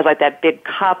 So it has like that big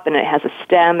cup, and it has a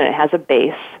stem, and it has a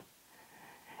base.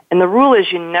 And the rule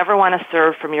is you never want to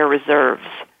serve from your reserves.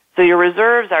 So your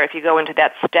reserves are if you go into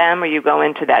that stem or you go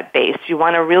into that base. You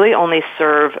want to really only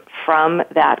serve from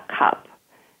that cup.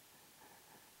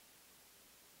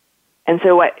 And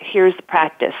so here's the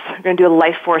practice. We're going to do a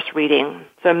life force reading.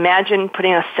 So imagine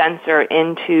putting a sensor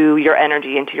into your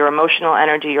energy, into your emotional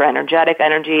energy, your energetic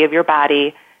energy of your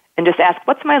body, and just ask,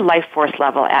 what's my life force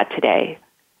level at today?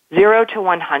 0 to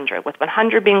 100, with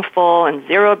 100 being full and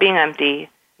 0 being empty,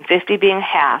 and 50 being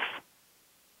half.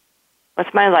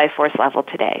 What's my life force level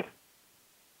today?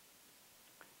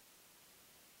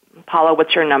 Paula,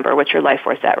 what's your number? What's your life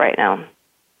force at right now?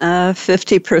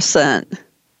 50%.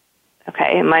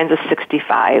 Okay, and mine's a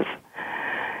 65.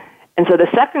 And so the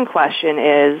second question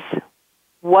is,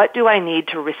 what do I need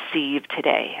to receive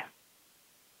today?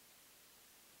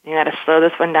 You got to slow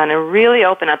this one down and really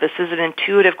open up. This is an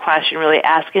intuitive question, really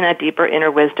asking that deeper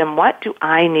inner wisdom. What do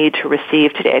I need to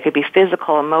receive today? It could be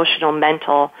physical, emotional,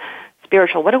 mental,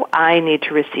 spiritual. What do I need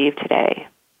to receive today?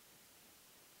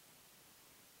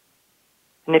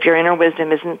 And if your inner wisdom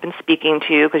hasn't been speaking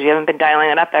to you because you haven't been dialing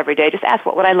it up every day, just ask,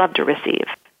 what would I love to receive?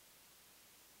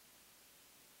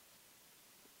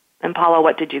 And Paula,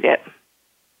 what did you get?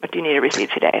 What do you need to receive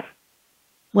today?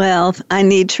 Well, I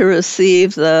need to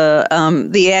receive the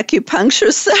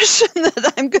acupuncture session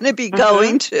that I'm going to be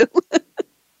going to.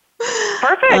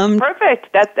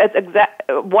 Perfect. That's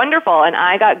wonderful. And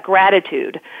I got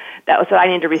gratitude. That was what I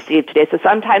need to receive today. So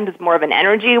sometimes it's more of an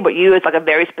energy. What you is like a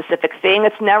very specific thing.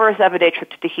 It's never a 7-day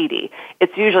trip to Tahiti.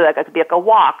 It's usually it could be like a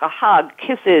walk, a hug,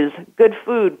 kisses, good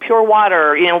food, pure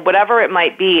water, whatever it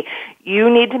might be. You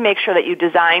need to make sure that you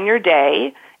design your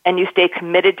day and you stay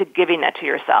committed to giving that to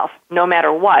yourself, no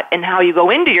matter what, and how you go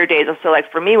into your days. So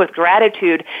like for me with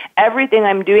gratitude, everything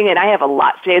I'm doing, and I have a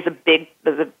lot. Today is a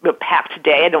packed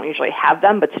day. I don't usually have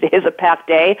them, but today is a packed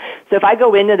day. So if I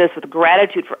go into this with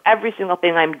gratitude for every single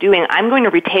thing I'm doing, I'm going to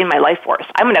retain my life force.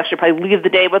 I'm going to actually probably leave the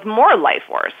day with more life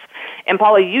force. And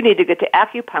Paula, you need to get to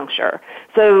acupuncture.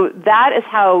 So that is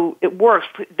how it works.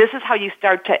 This is how you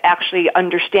start to actually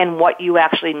understand what you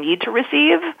actually need to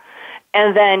receive.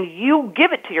 And then you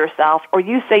give it to yourself, or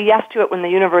you say yes to it when the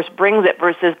universe brings it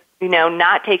versus,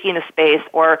 not taking a space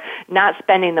or not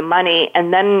spending the money.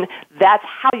 And then that's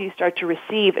how you start to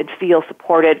receive and feel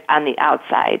supported on the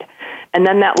outside. And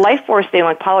then that life force thing,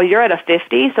 like Paula, you're at a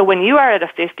 50. So when you are at a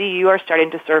 50, you are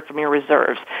starting to serve from your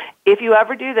reserves. If you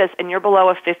ever do this and you're below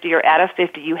a 50 or at a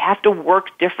 50, you have to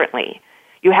work differently.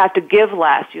 You have to give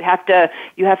less. You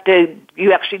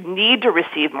actually need to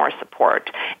receive more support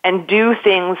and do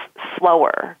things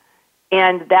slower.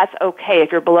 And that's okay.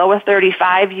 If you're below a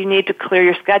 35, you need to clear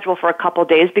your schedule for a couple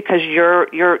days because you're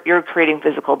creating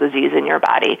physical disease in your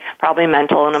body, probably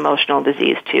mental and emotional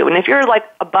disease too. And if you're like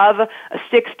above a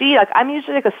 60, like I'm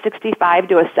usually like a 65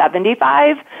 to a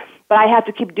 75, but I have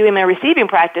to keep doing my receiving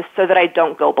practice so that I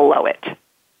don't go below it.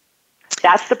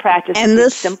 That's the practice. And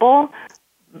it's simple,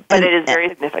 but it is very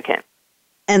significant.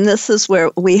 And this is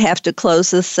where we have to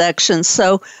close this section.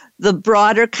 So the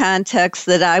broader context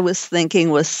that I was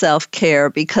thinking was self-care,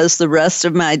 because the rest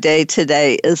of my day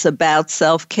today is about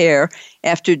self-care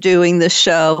after doing the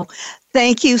show.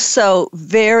 Thank you so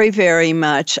very, very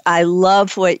much. I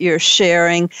love what you're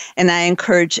sharing, and I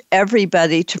encourage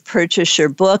everybody to purchase your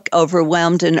book,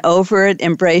 Overwhelmed and Over It,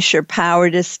 Embrace Your Power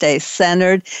to Stay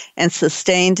Centered and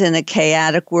Sustained in a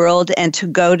Chaotic World, and to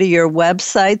go to your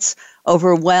websites,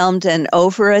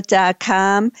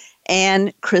 overwhelmedandoverit.com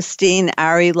and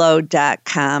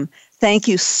ChristineArilow.com. Thank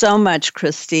you so much,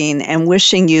 Christine, and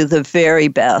wishing you the very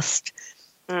best.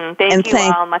 Thank you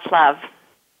all. Much love.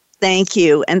 Thank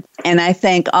you. And I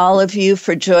thank all of you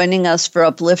for joining us for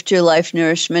Uplift Your Life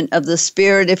Nourishment of the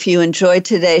Spirit. If you enjoyed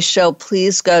today's show,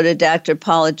 please go to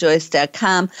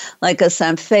drpaulajoyce.com, like us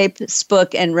on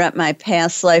Facebook, and rent my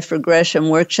past life regression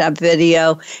workshop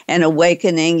video and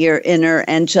Awakening Your Inner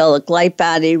Angelic Light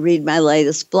Body. Read my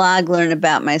latest blog, learn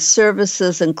about my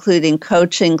services, including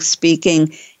coaching,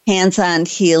 speaking, hands-on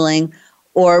healing,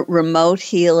 or remote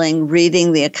healing,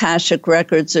 reading the Akashic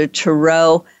Records or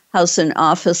Tarot, house and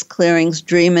office clearings,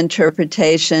 dream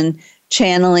interpretation,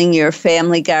 channeling your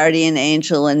family guardian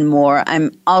angel, and more.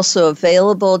 I'm also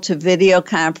available to video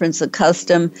conference a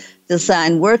custom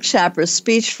design workshop or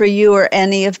speech for you, or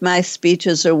any of my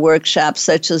speeches or workshops,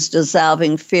 such as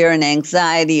dissolving fear and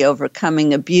anxiety,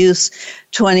 overcoming abuse,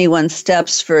 21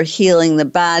 steps for healing the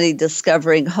body,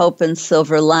 discovering hope and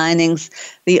silver linings,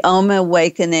 the Oma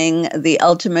Awakening, the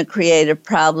ultimate creative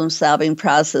problem-solving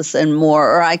process, and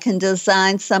more. Or I can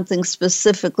design something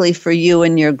specifically for you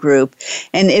and your group.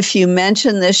 And if you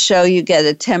mention this show, you get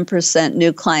a 10%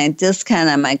 new client discount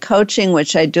on my coaching,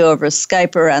 which I do over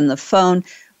Skype or on the phone,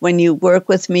 When you work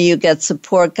with me, you get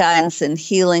support, guidance, and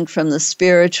healing from the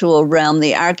spiritual realm.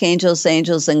 The archangels,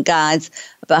 angels, and guides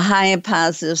of a high and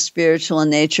positive spiritual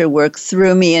nature work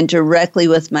through me and directly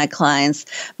with my clients.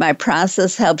 My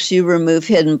process helps you remove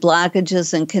hidden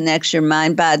blockages and connects your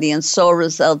mind, body, and soul,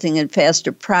 resulting in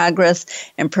faster progress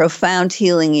and profound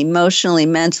healing emotionally,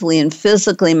 mentally, and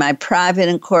physically. My private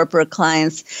and corporate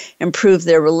clients improve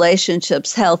their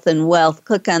relationships, health, and wealth.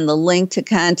 Click on the link to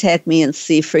contact me and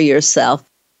see for yourself.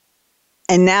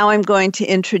 And now I'm going to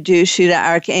introduce you to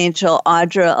Archangel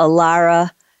Audra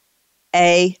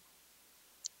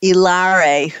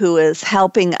Ilare, who is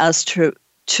helping us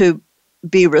to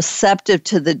be receptive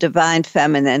to the divine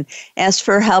feminine. Ask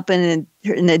for help in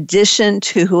addition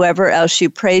to whoever else you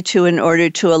pray to in order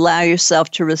to allow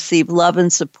yourself to receive love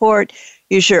and support.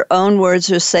 Use your own words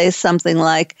or say something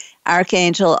like,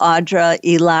 Archangel Audra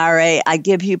Ilare, I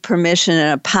give you permission in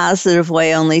a positive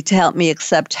way only to help me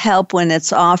accept help when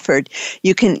it's offered.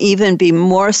 You can even be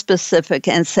more specific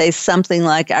and say something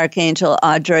like, Archangel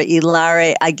Audra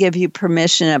Ilare, I give you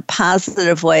permission in a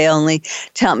positive way only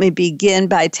to help me begin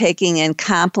by taking in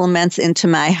compliments into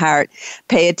my heart.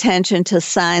 Pay attention to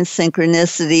signs,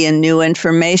 synchronicity, and new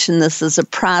information. This is a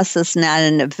process, not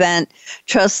an event.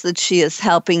 Trust that she is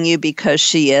helping you because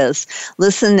she is.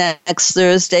 Listen next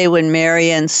Thursday when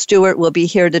Marianne Stewart will be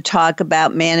here to talk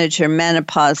about manage your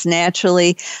menopause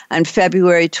naturally. On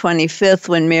February 25th,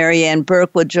 when Marianne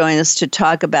Burke will join us to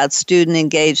talk about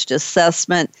student-engaged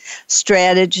assessment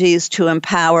strategies to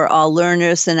empower all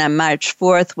learners. And on March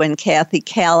 4th, when Kathy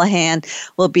Callahan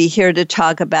will be here to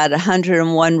talk about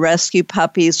 101 rescue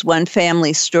puppies, one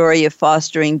family story of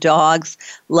fostering dogs,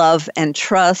 love, and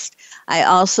trust. I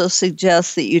also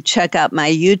suggest that you check out my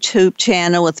YouTube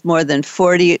channel with more than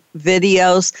 40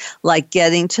 videos, like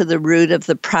Getting to the Root of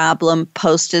the Problem,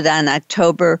 posted on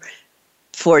October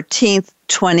 14th,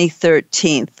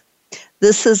 2013.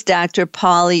 This is Dr.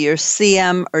 Paula, your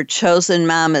CM or chosen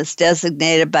mom as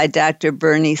designated by Dr.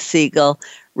 Bernie Siegel.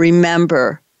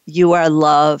 Remember, you are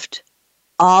loved.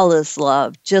 All is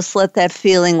love. Just let that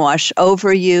feeling wash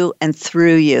over you and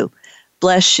through you.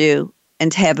 Bless you.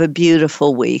 And have a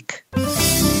beautiful week.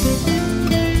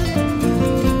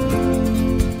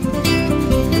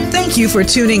 Thank you for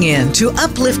tuning in to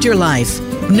Uplift Your Life,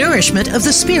 Nourishment of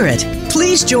the Spirit.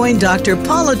 Please join Dr.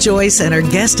 Paula Joyce and her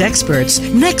guest experts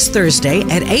next Thursday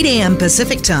at 8 a.m.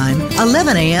 Pacific Time,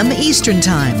 11 a.m. Eastern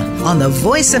Time on the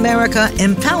Voice America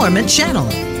Empowerment Channel.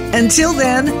 Until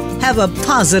then, have a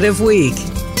positive week.